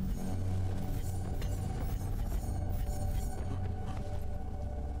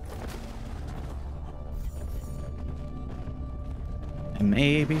 And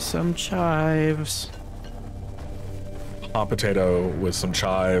maybe some chives. Hot potato with some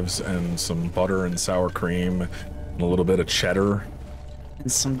chives and some butter and sour cream and a little bit of cheddar.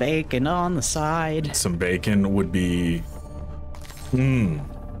 And some bacon on the side. Some bacon would be... Damn.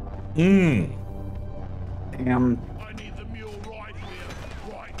 I need the mule right here,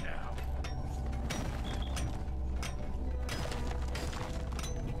 right now.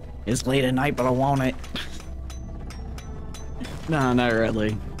 It's late at night, but I want it. No, not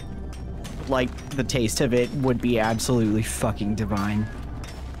really. Like, the taste of it would be absolutely fucking divine.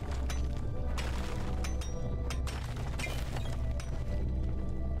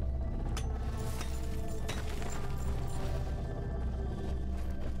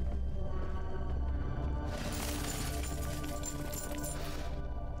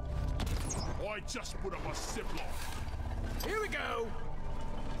 I just put up a ziplock. Here we go.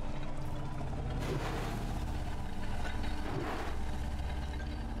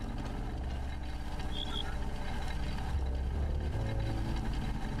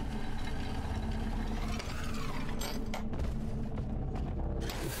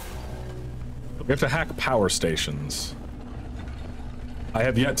 We have to hack power stations. I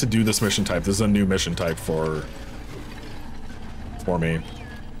have yet to do this mission type. This is a new mission type for me.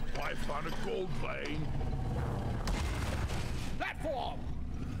 I found a gold vein. Platform.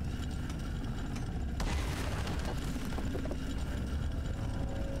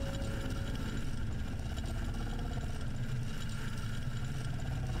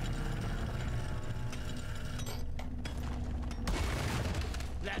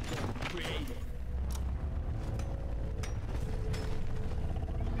 Platform created.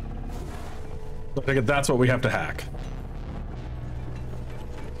 I think that's what we have to hack.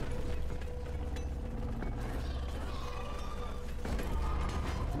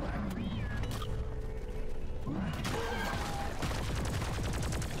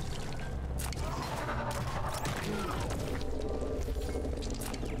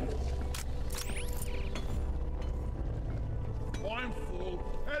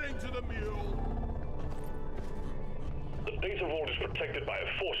 protected by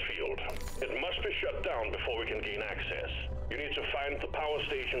a force field. It must be shut down before we can gain access. You need to find the power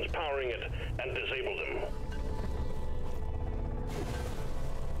stations powering it and disable them.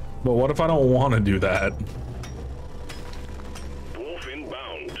 But what if I don't want to do that? Dwarf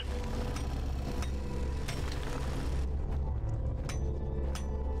inbound.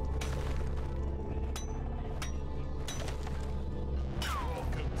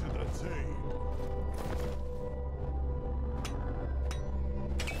 Welcome to the team.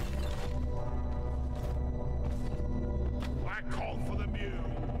 I call for the mule.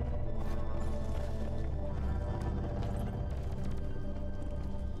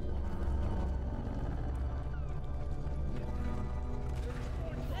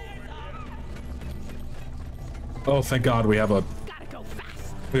 Oh, thank God we have a Gotta go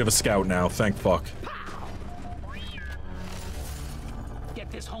fast. scout now. Thank fuck.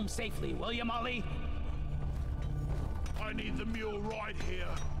 Get this home safely, will you, Molly? I need the mule right here.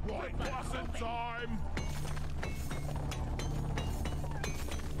 Right, lesson time.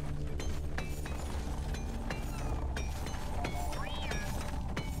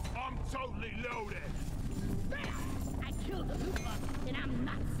 I'm totally loaded. I killed the Lupa, and I'm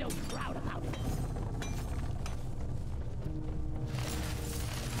not so proud about it.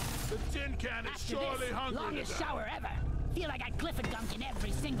 The tin can is After surely this, hungry longest today. shower ever. Feel like I cliff a dunk in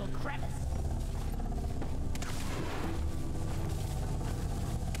every single crevice.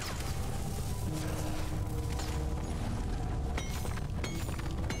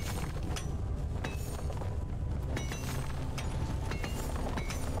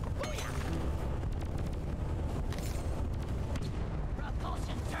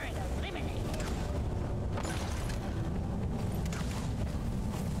 Propulsion turret eliminated.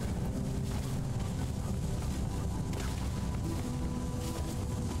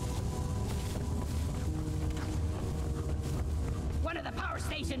 One of the power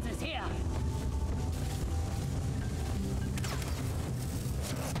stations is here.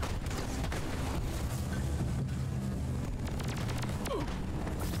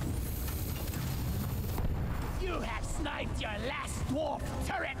 You have sniped your last dwarf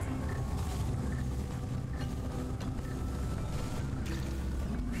turret.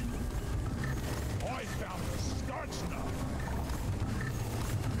 I found the starch nut.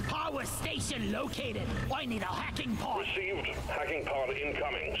 Power station located. I need a hacking pod. Received. Hacking pod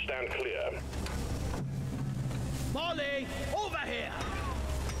incoming. Stand clear. Molly, over here.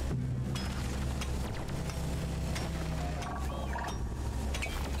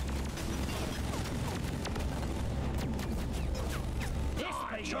 This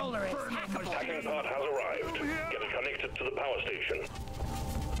patroller is hackable. Hacking pod has arrived. Get it connected to the power station.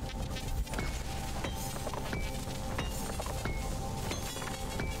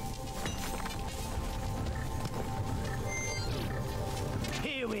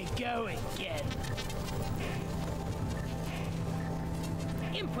 Here we go again.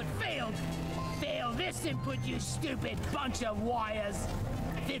 Input failed. Fail this input, you stupid bunch of wires.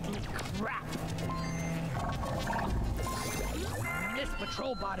 Fiddly crap. This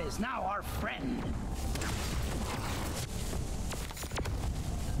patrol bot is now our friend.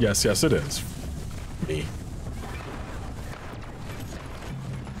 Yes, yes, it is. Me.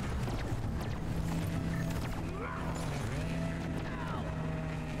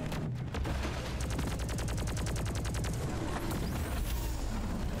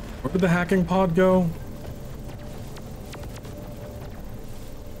 Where did the hacking pod go?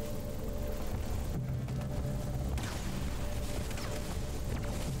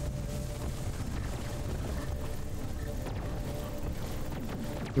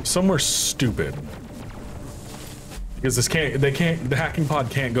 It's somewhere stupid. Because this the hacking pod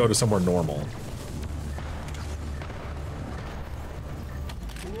can't go to somewhere normal.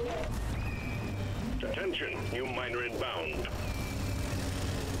 Attention, new miner inbound.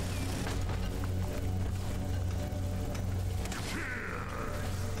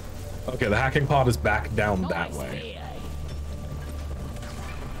 Okay, the hacking pod is back down that Nice way. here.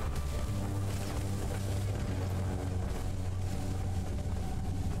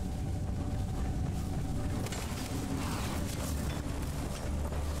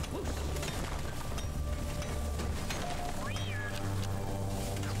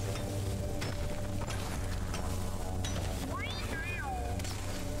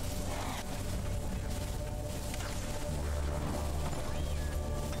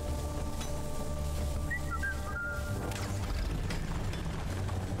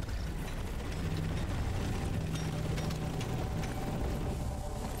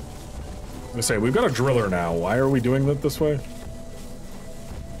 I'm gonna say, we've got a driller now. Why are we doing that this way?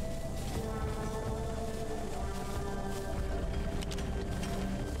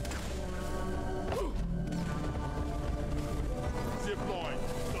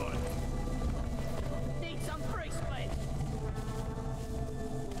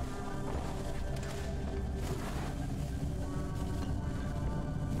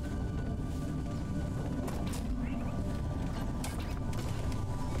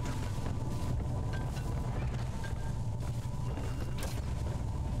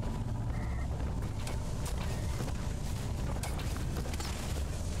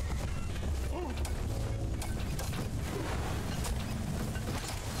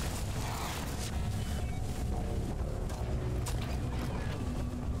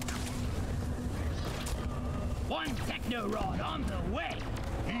 techno rod on the way.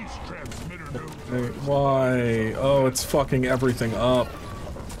 These transmitter nodes Hey, why? Oh, it's fucking everything up.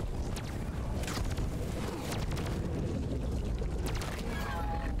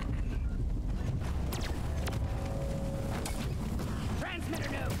 Transmitter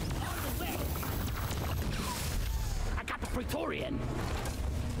node on the way. I got the Praetorian.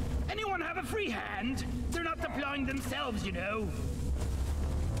 Anyone have a free hand? They're not deploying themselves, you know.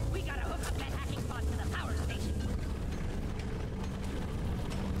 We gotta hook up that hacking pod to the power station.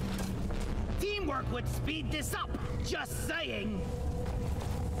 Teamwork would speed this up. Just saying.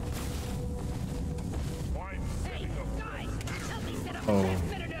 find Hey, guys, help me set up Oh. a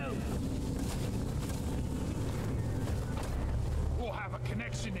transmitter node. We'll have a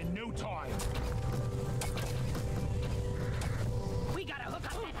connection in no time. We gotta hook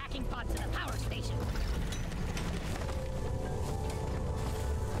up that hacking pod to the power station.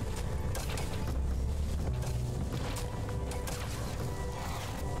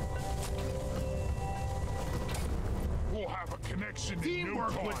 We'll have a connection in no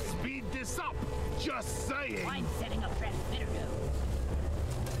Teamwork time. would speed this up. Just saying. I'm setting up transmitter nodes.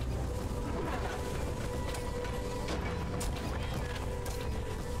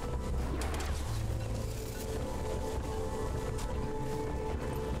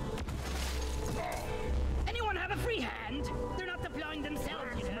 Anyone have a free hand? They're not deploying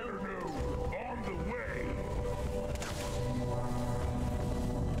themselves, you know. Transmitter node on the way.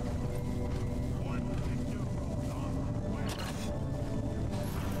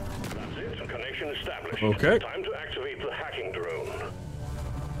 That's it. Connection established. Okay. Time to activate the hacking drone.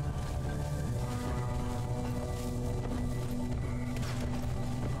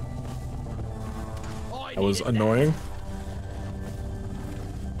 That was annoying.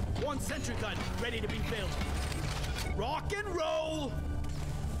 One sentry gun ready to be built. Rock and roll.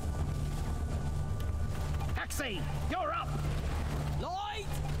 Axie, you're up. Light.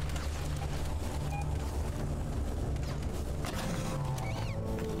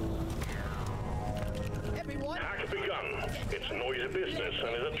 Everyone. Hack begun. It's noisy business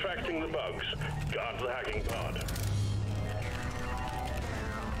and is attracting the bugs. Guard the hacking pod.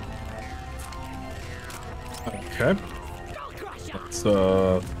 Okay. Let's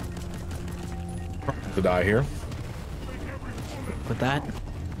to die here. With that,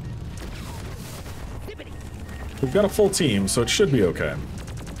 We've got a full team, so it should be okay.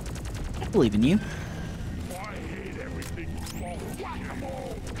 I believe in you. I hate everything you call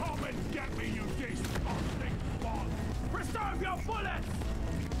whack-a-mole. Come and get me, you disgusting bug. Preserve your bullets.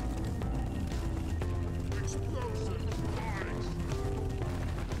 Explosive eyes.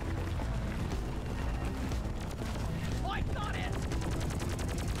 I got it.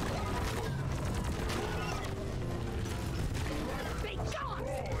 Big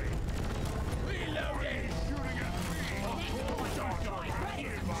shots! Reloading.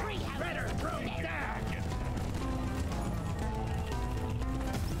 Better throw down.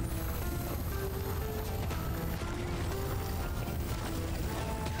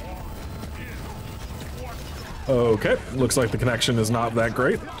 Okay, looks like the connection is not that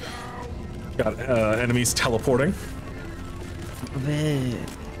great. Got enemies teleporting. Bleh.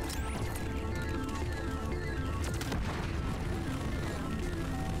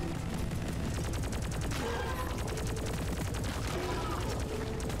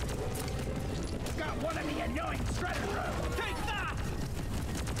 Got one of the annoying shredder drones. Take that.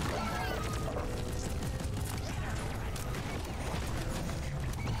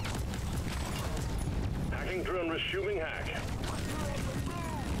 Hacking drone resuming hack.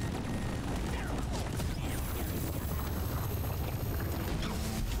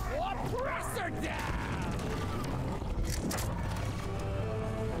 Oppressor down.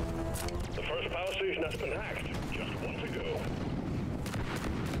 The first power station has been hacked. Just one to go.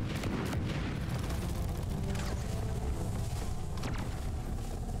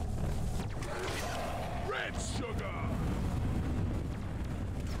 Red sugar.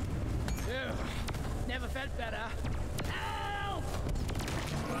 Ew, never felt better. Ow!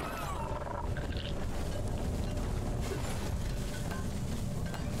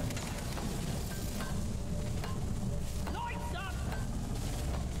 Lights up!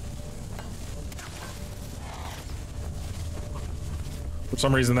 For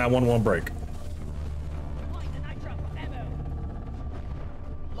some reason, that one won't break. Light the nitro, ammo!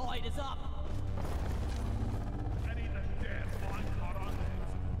 Light is up. I need the damn line caught on this.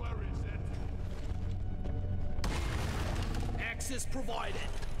 Where is it? Access provided.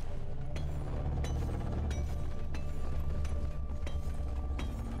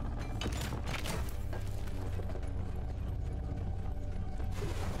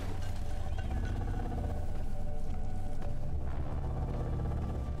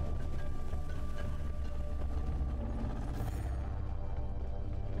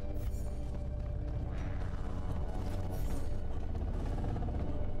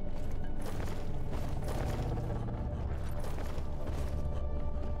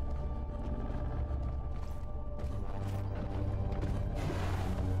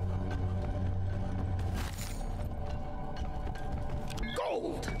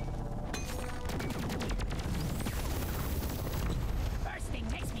 gold! Bursting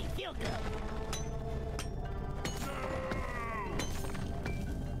makes me feel good.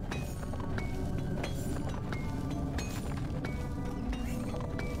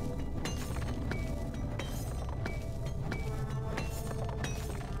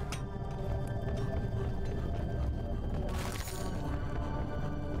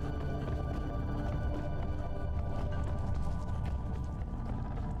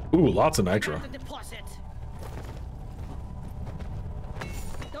 Ooh, lots of nitro. The deposit.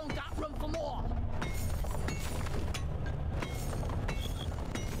 Don't got room for more.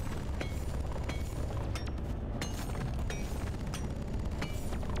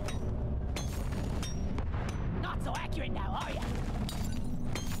 Not so accurate now, are ya?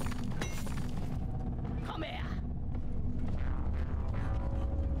 Come here.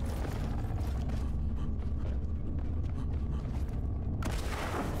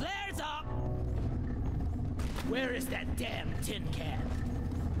 Flares up. Where is that damn tin can?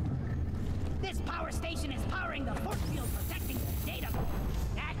 This power station is powering the force field protecting the data.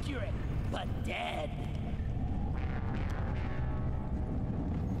 Accurate, but dead.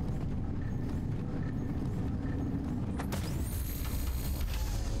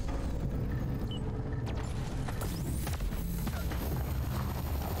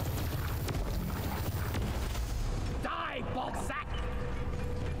 Die, ballsack!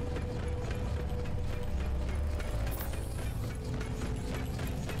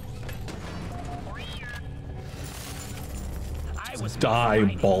 I was Die,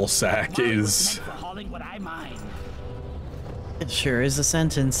 mining. ballsack Mine was is. meant for hauling what I mine. It sure is a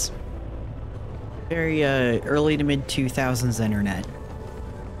sentence. Very early to mid 2000s internet.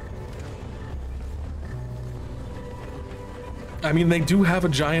 I mean, they do have a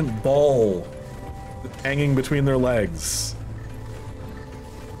giant ball hanging between their legs.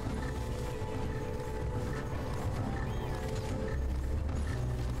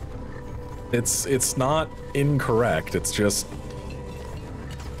 It's not incorrect, it's just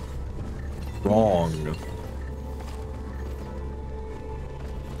wrong.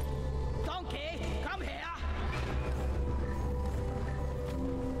 Donkey, come here.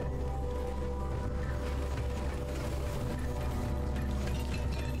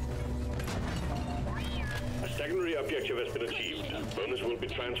 A secondary objective has been achieved. Bonus will be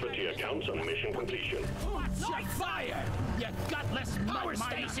transferred to your accounts on mission completion. What's your fire? You gutless power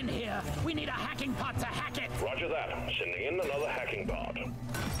station here. We need a hacking pod to hack it. Roger that. Sending in another hacking pod.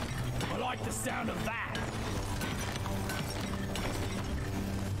 I like the sound of that.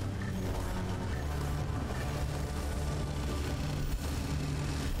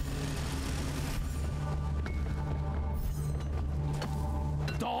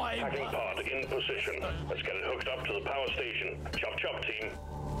 Die. Hacking pod in position. Let's get it hooked up to the power station. Chop chop, team.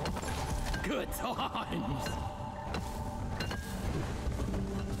 Good times.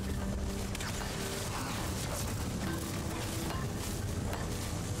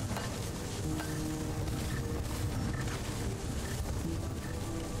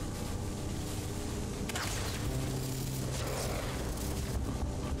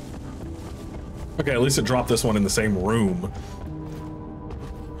 Okay, at least it dropped this one in the same room.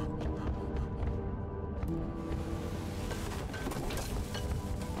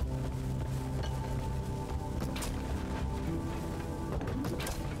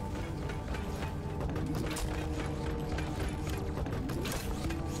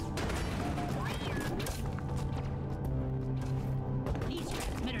 These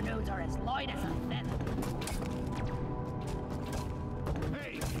transmitter nodes are as light as a feather.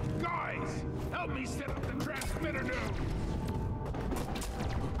 Hey, guys! Help me set up the transmitter node!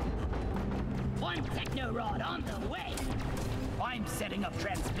 One techno rod on the way. I'm setting up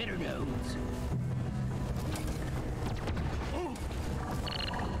transmitter nodes.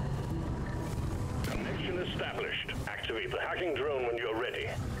 Connection established. Activate the hacking drone when you're ready.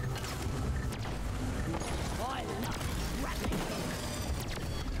 I love rapping.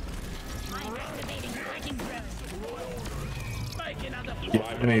 I'm activating hacking drone. Make another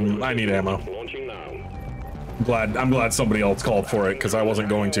I need ammo. Launching now. I'm glad somebody else called for it, because I wasn't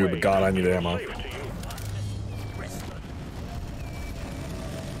going to, but god, I need ammo. Safe, team.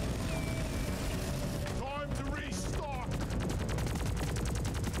 Time to restock!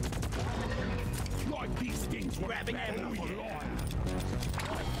 Like these things grabbing ammo alive!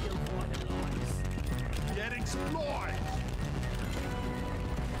 Getting supplied!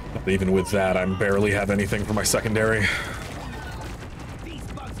 Even with that, I barely have anything for my secondary. These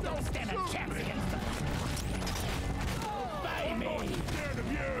bugs don't stand a chance against us. Obey me. Scared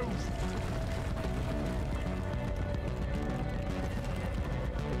of you!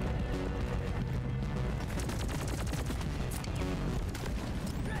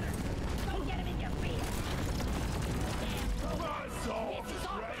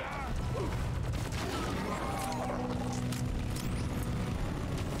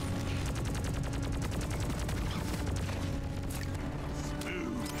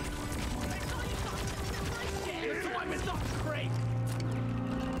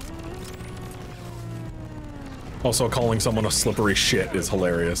 Also, calling someone a slippery shit is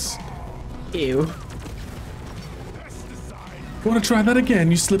hilarious. Ew. Want to try that again,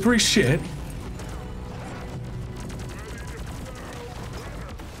 you slippery shit?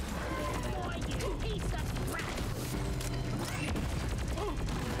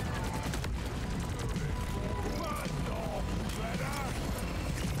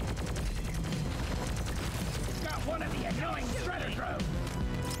 Got one of the annoying shredder drones.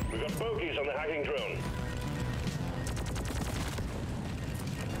 We got bogeys on the hacking drone.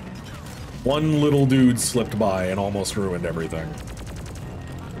 One little dude slipped by and almost ruined everything.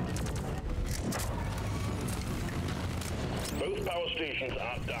 Both power stations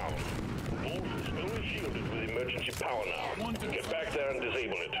are down. Wolf is only shielded with emergency power now. Get back there and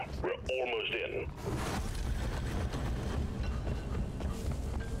disable it. We're almost in.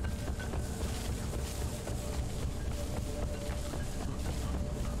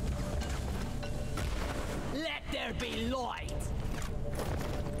 Let there be light.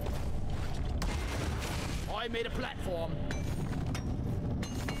 I made a platform.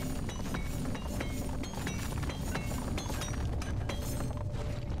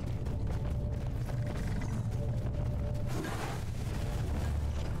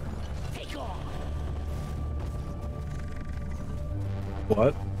 Take off.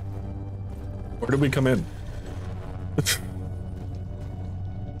 What? Where did we come in?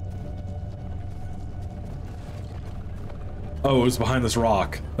 Oh, it was behind this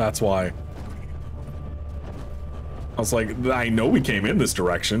rock. That's why. I was like, I know we came in this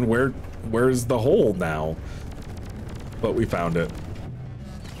direction. Where's the hole now? But we found it.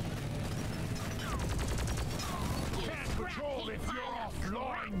 Can't control if you're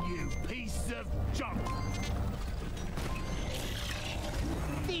offline, you piece of junk.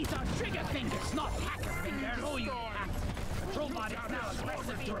 These are trigger fingers, not hacker fingers. Oh, you hack. Control bot is now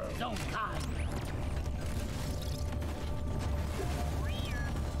aggressive to its own kind.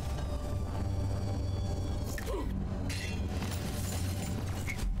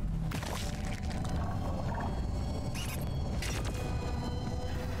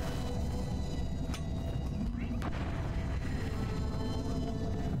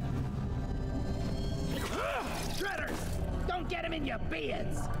 Shredders! Don't get him in your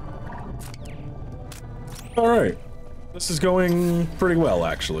beards! All right. This is going pretty well,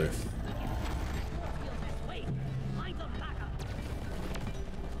 actually. Wait, lines of backup.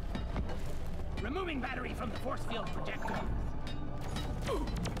 Removing battery from the force field projector.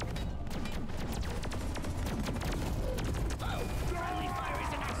 Friendly fire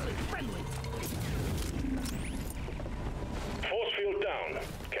isn't actually friendly. Force field down.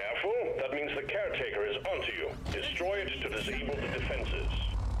 Careful, that means the caretaker is onto you. Destroy it to disable the defenses.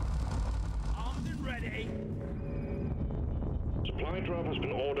 Armed and ready. Supply drop has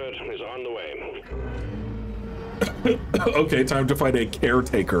been ordered and is on the way. Okay, time to find a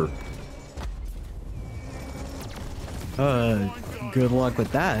caretaker. Good luck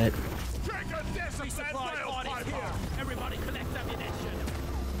with that. Supply pod is here. Everybody collect ammunition.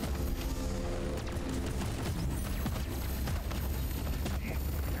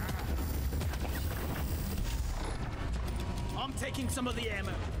 I'm taking some of the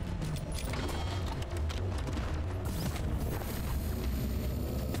ammo.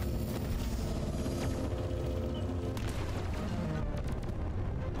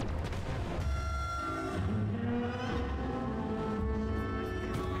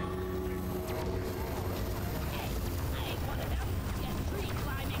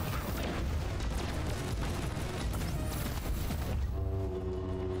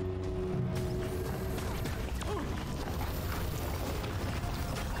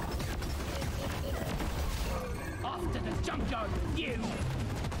 Off to the junkyard with you!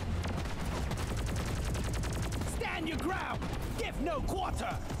 Stand your ground! Give no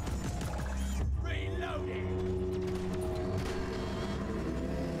quarter! Reloading!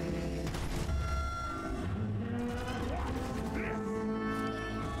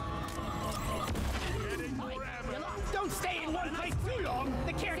 Don't stay in one place too long!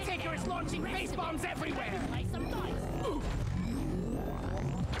 The caretaker is launching base bombs everywhere! Play some dice.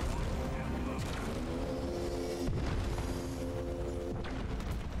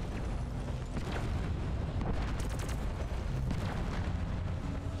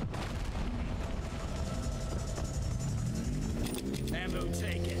 Ammo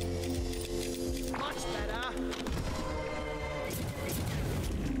taken. Much better.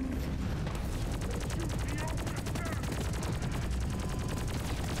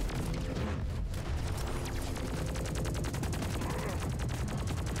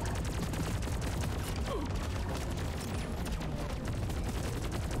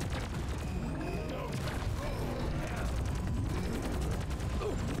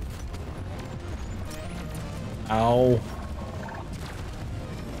 Ow.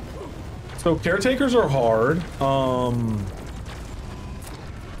 So caretakers are hard. Oh?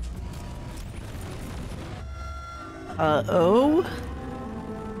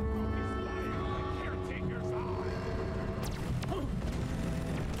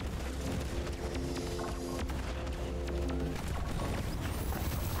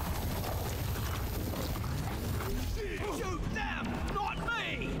 Shoot them, not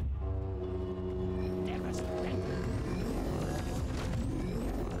me! Never surrender.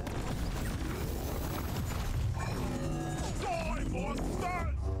 Die,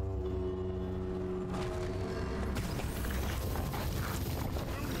 monsters!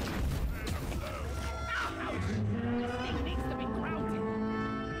 This thing needs to be grounded.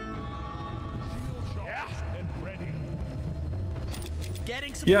 Yeah, and ready.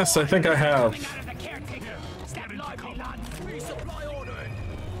 Getting some Yes, I think I have. coming out of the caretaker. Step lively, lads. Resupply ordered.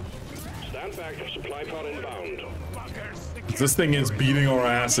 Stand back, supply pod inbound. Fuckers! This thing is beating our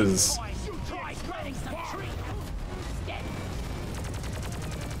asses. You try spreading some tree. Dead.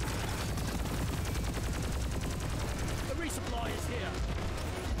 The resupply is here.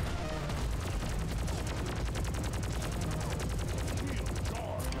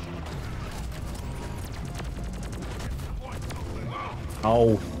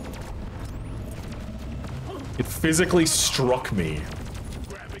 Ow. It physically struck me.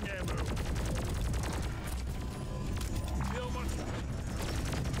 Grabbing ammo. Feel much.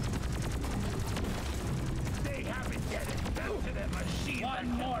 They haven't yet invented a machine. One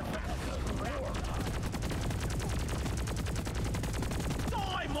more for the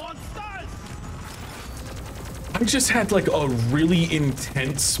die, monsters! I just had like a really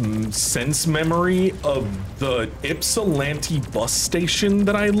intense sense memory of the Ypsilanti bus station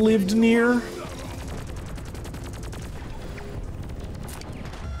that I lived near.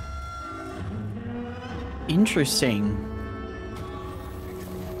 Interesting.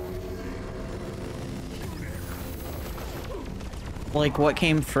 Like, what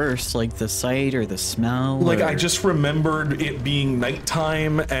came first? Like, the sight or the smell? Like, or... I just remembered it being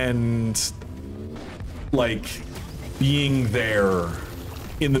nighttime and like being there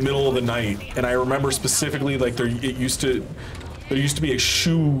in the middle of the night. And I remember specifically like there used to be a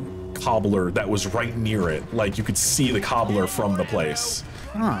shoe cobbler that was right near it. Like you could see the cobbler from the place.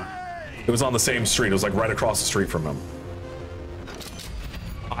 Huh. It was on the same street. It was like right across the street from him.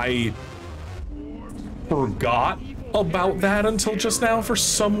 I forgot about that until just now for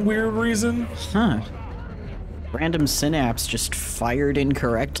some weird reason. Huh. Random synapse just fired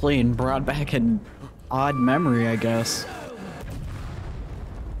incorrectly and brought back an odd memory, I guess.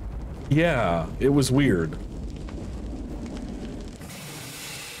 Yeah, it was weird.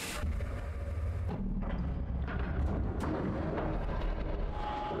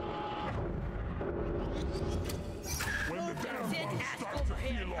 When the damn bugs start to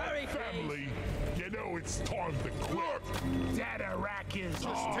feel like family, you know it's time to quit. That Iraqis.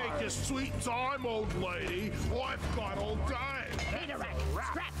 Just take your sweet time, old lady. I've got all day. Interact.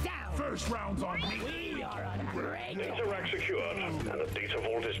 Strap down. First round's on me. We are on a break. Data rack secured, and the data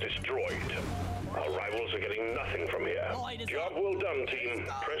vault is destroyed. Our rivals are getting nothing from here. Job well done, team.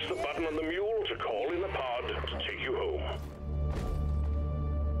 Press the button on the mule to call in the pod to take you home.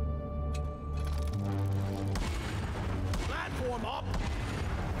 Platform up.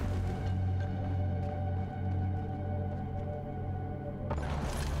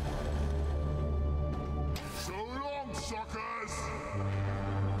 So long, suckers.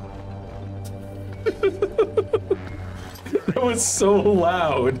 That was so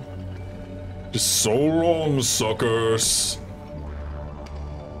loud. Just so long, suckers.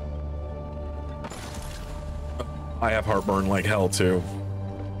 I have heartburn like hell too.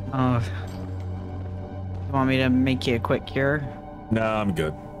 Oh. You want me to make you a quick cure? Nah, I'm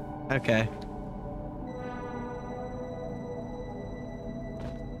good. Okay.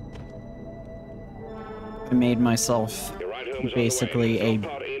 I made myself Your ride home is basically on a the way.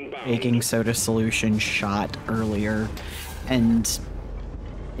 Pod inbound. baking soda solution shot earlier, and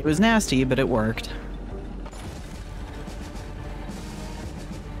it was nasty, but it worked.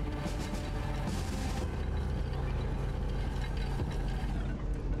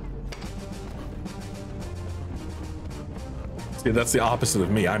 See, that's the opposite of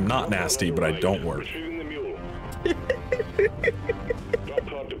me. I'm not nasty, but I don't work. Retrieving the mule. Drop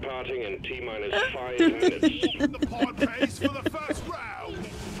pod departing in T-minus 5 minutes. The pod pays for the first round.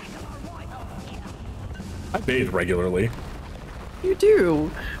 I bathe regularly. You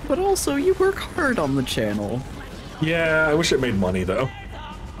do, but also you work hard on the channel. Yeah, I wish it made money though.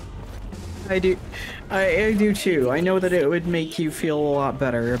 I do. I do too. I know that it would make you feel a lot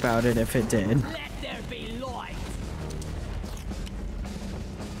better about it if it did. Let there be light.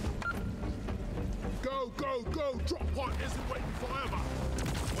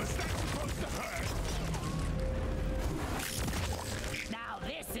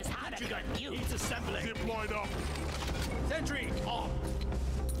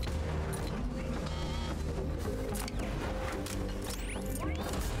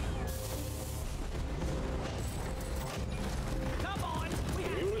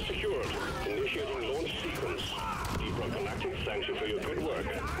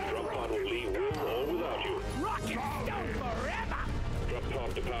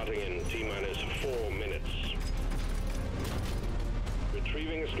 pod departing in T-minus 4 minutes.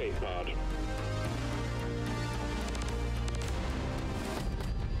 Retrieving escape pod.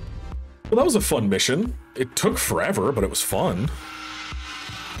 Well, that was a fun mission. It took forever, but it was fun.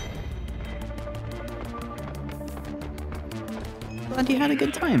 Glad you had a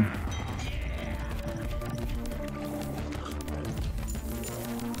good time.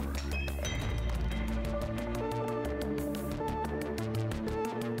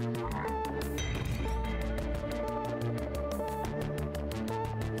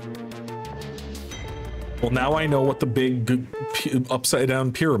 Well, now I know what the big upside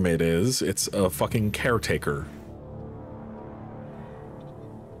down pyramid is. It's a fucking caretaker.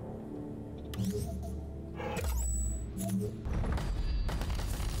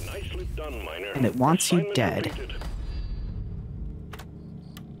 Nicely done, Miner. And it wants you Assignment dead. completed.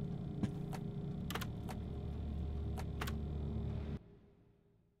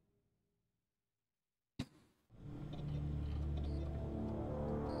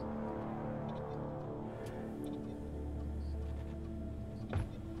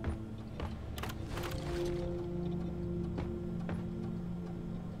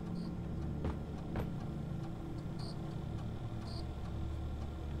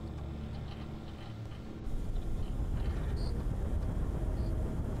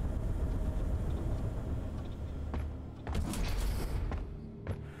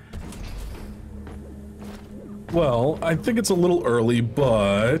 Well, I think it's a little early,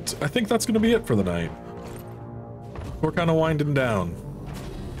 but I think that's going to be it for the night. We're kind of winding down.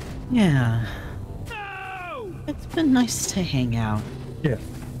 Yeah. No! It's been nice to hang out. Yeah.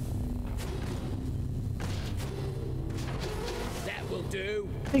 That will do.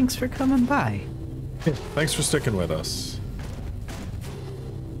 Thanks for coming by. Yeah. Thanks for sticking with us.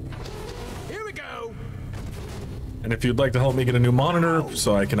 Here we go. And if you'd like to help me get a new monitor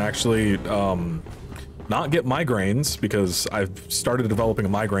so I can actually not get migraines, because I've started developing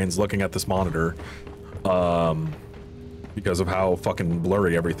migraines looking at this monitor because of how fucking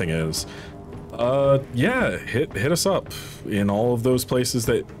blurry everything is. Yeah, hit us up in all of those places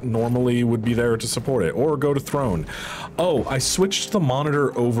that normally would be there to support it, or go to Throne. Oh, I switched the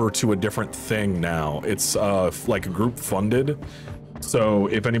monitor over to a different thing now. It's like group funded. So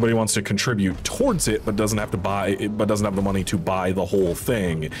if anybody wants to contribute towards it, but doesn't have to buy it, but doesn't have the money to buy the whole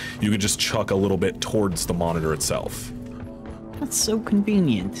thing, you could just chuck a little bit towards the monitor itself. That's so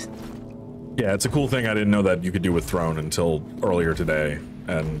convenient. Yeah, it's a cool thing I didn't know that you could do with Throne until earlier today.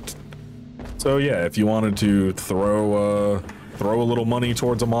 And so yeah, if you wanted to throw a little money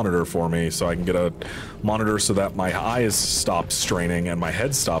towards a monitor for me so I can get a monitor so that my eyes stop straining and my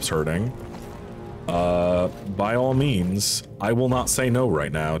head stops hurting, by all means, I will not say no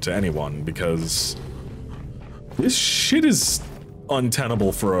right now to anyone, because this shit is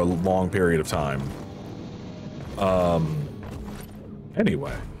untenable for a long period of time.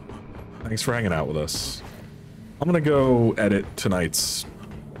 Anyway, thanks for hanging out with us. I'm gonna go edit tonight's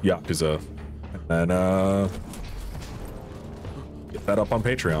Yakuza and then get that up on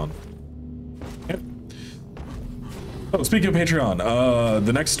Patreon. Yep. Oh, speaking of Patreon,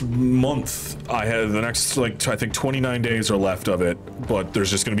 the next month I have the next, like, I think 29 days are left of it, but there's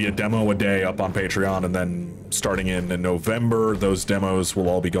just going to be a demo a day up on Patreon, and then starting in November, those demos will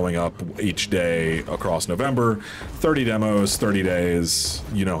all be going up each day across November. 30 demos, 30 days,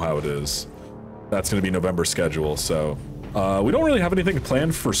 you know how it is. That's going to be November's schedule, so we don't really have anything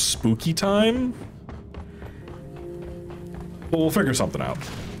planned for spooky time, but we'll figure something out.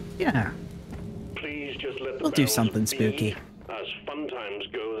 Yeah. Please just let the We'll do barrels something be. spooky. As fun times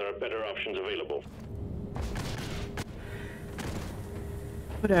go, there are better options available.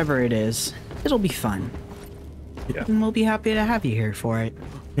 Whatever it is, it'll be fun. Yeah. And we'll be happy to have you here for it.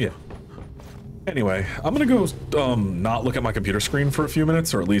 Yeah. Anyway, I'm gonna go not look at my computer screen for a few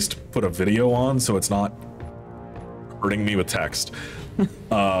minutes, or at least put a video on so it's not hurting me with text.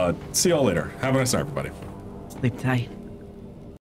 See y'all later. Have a nice night, everybody. Sleep tight.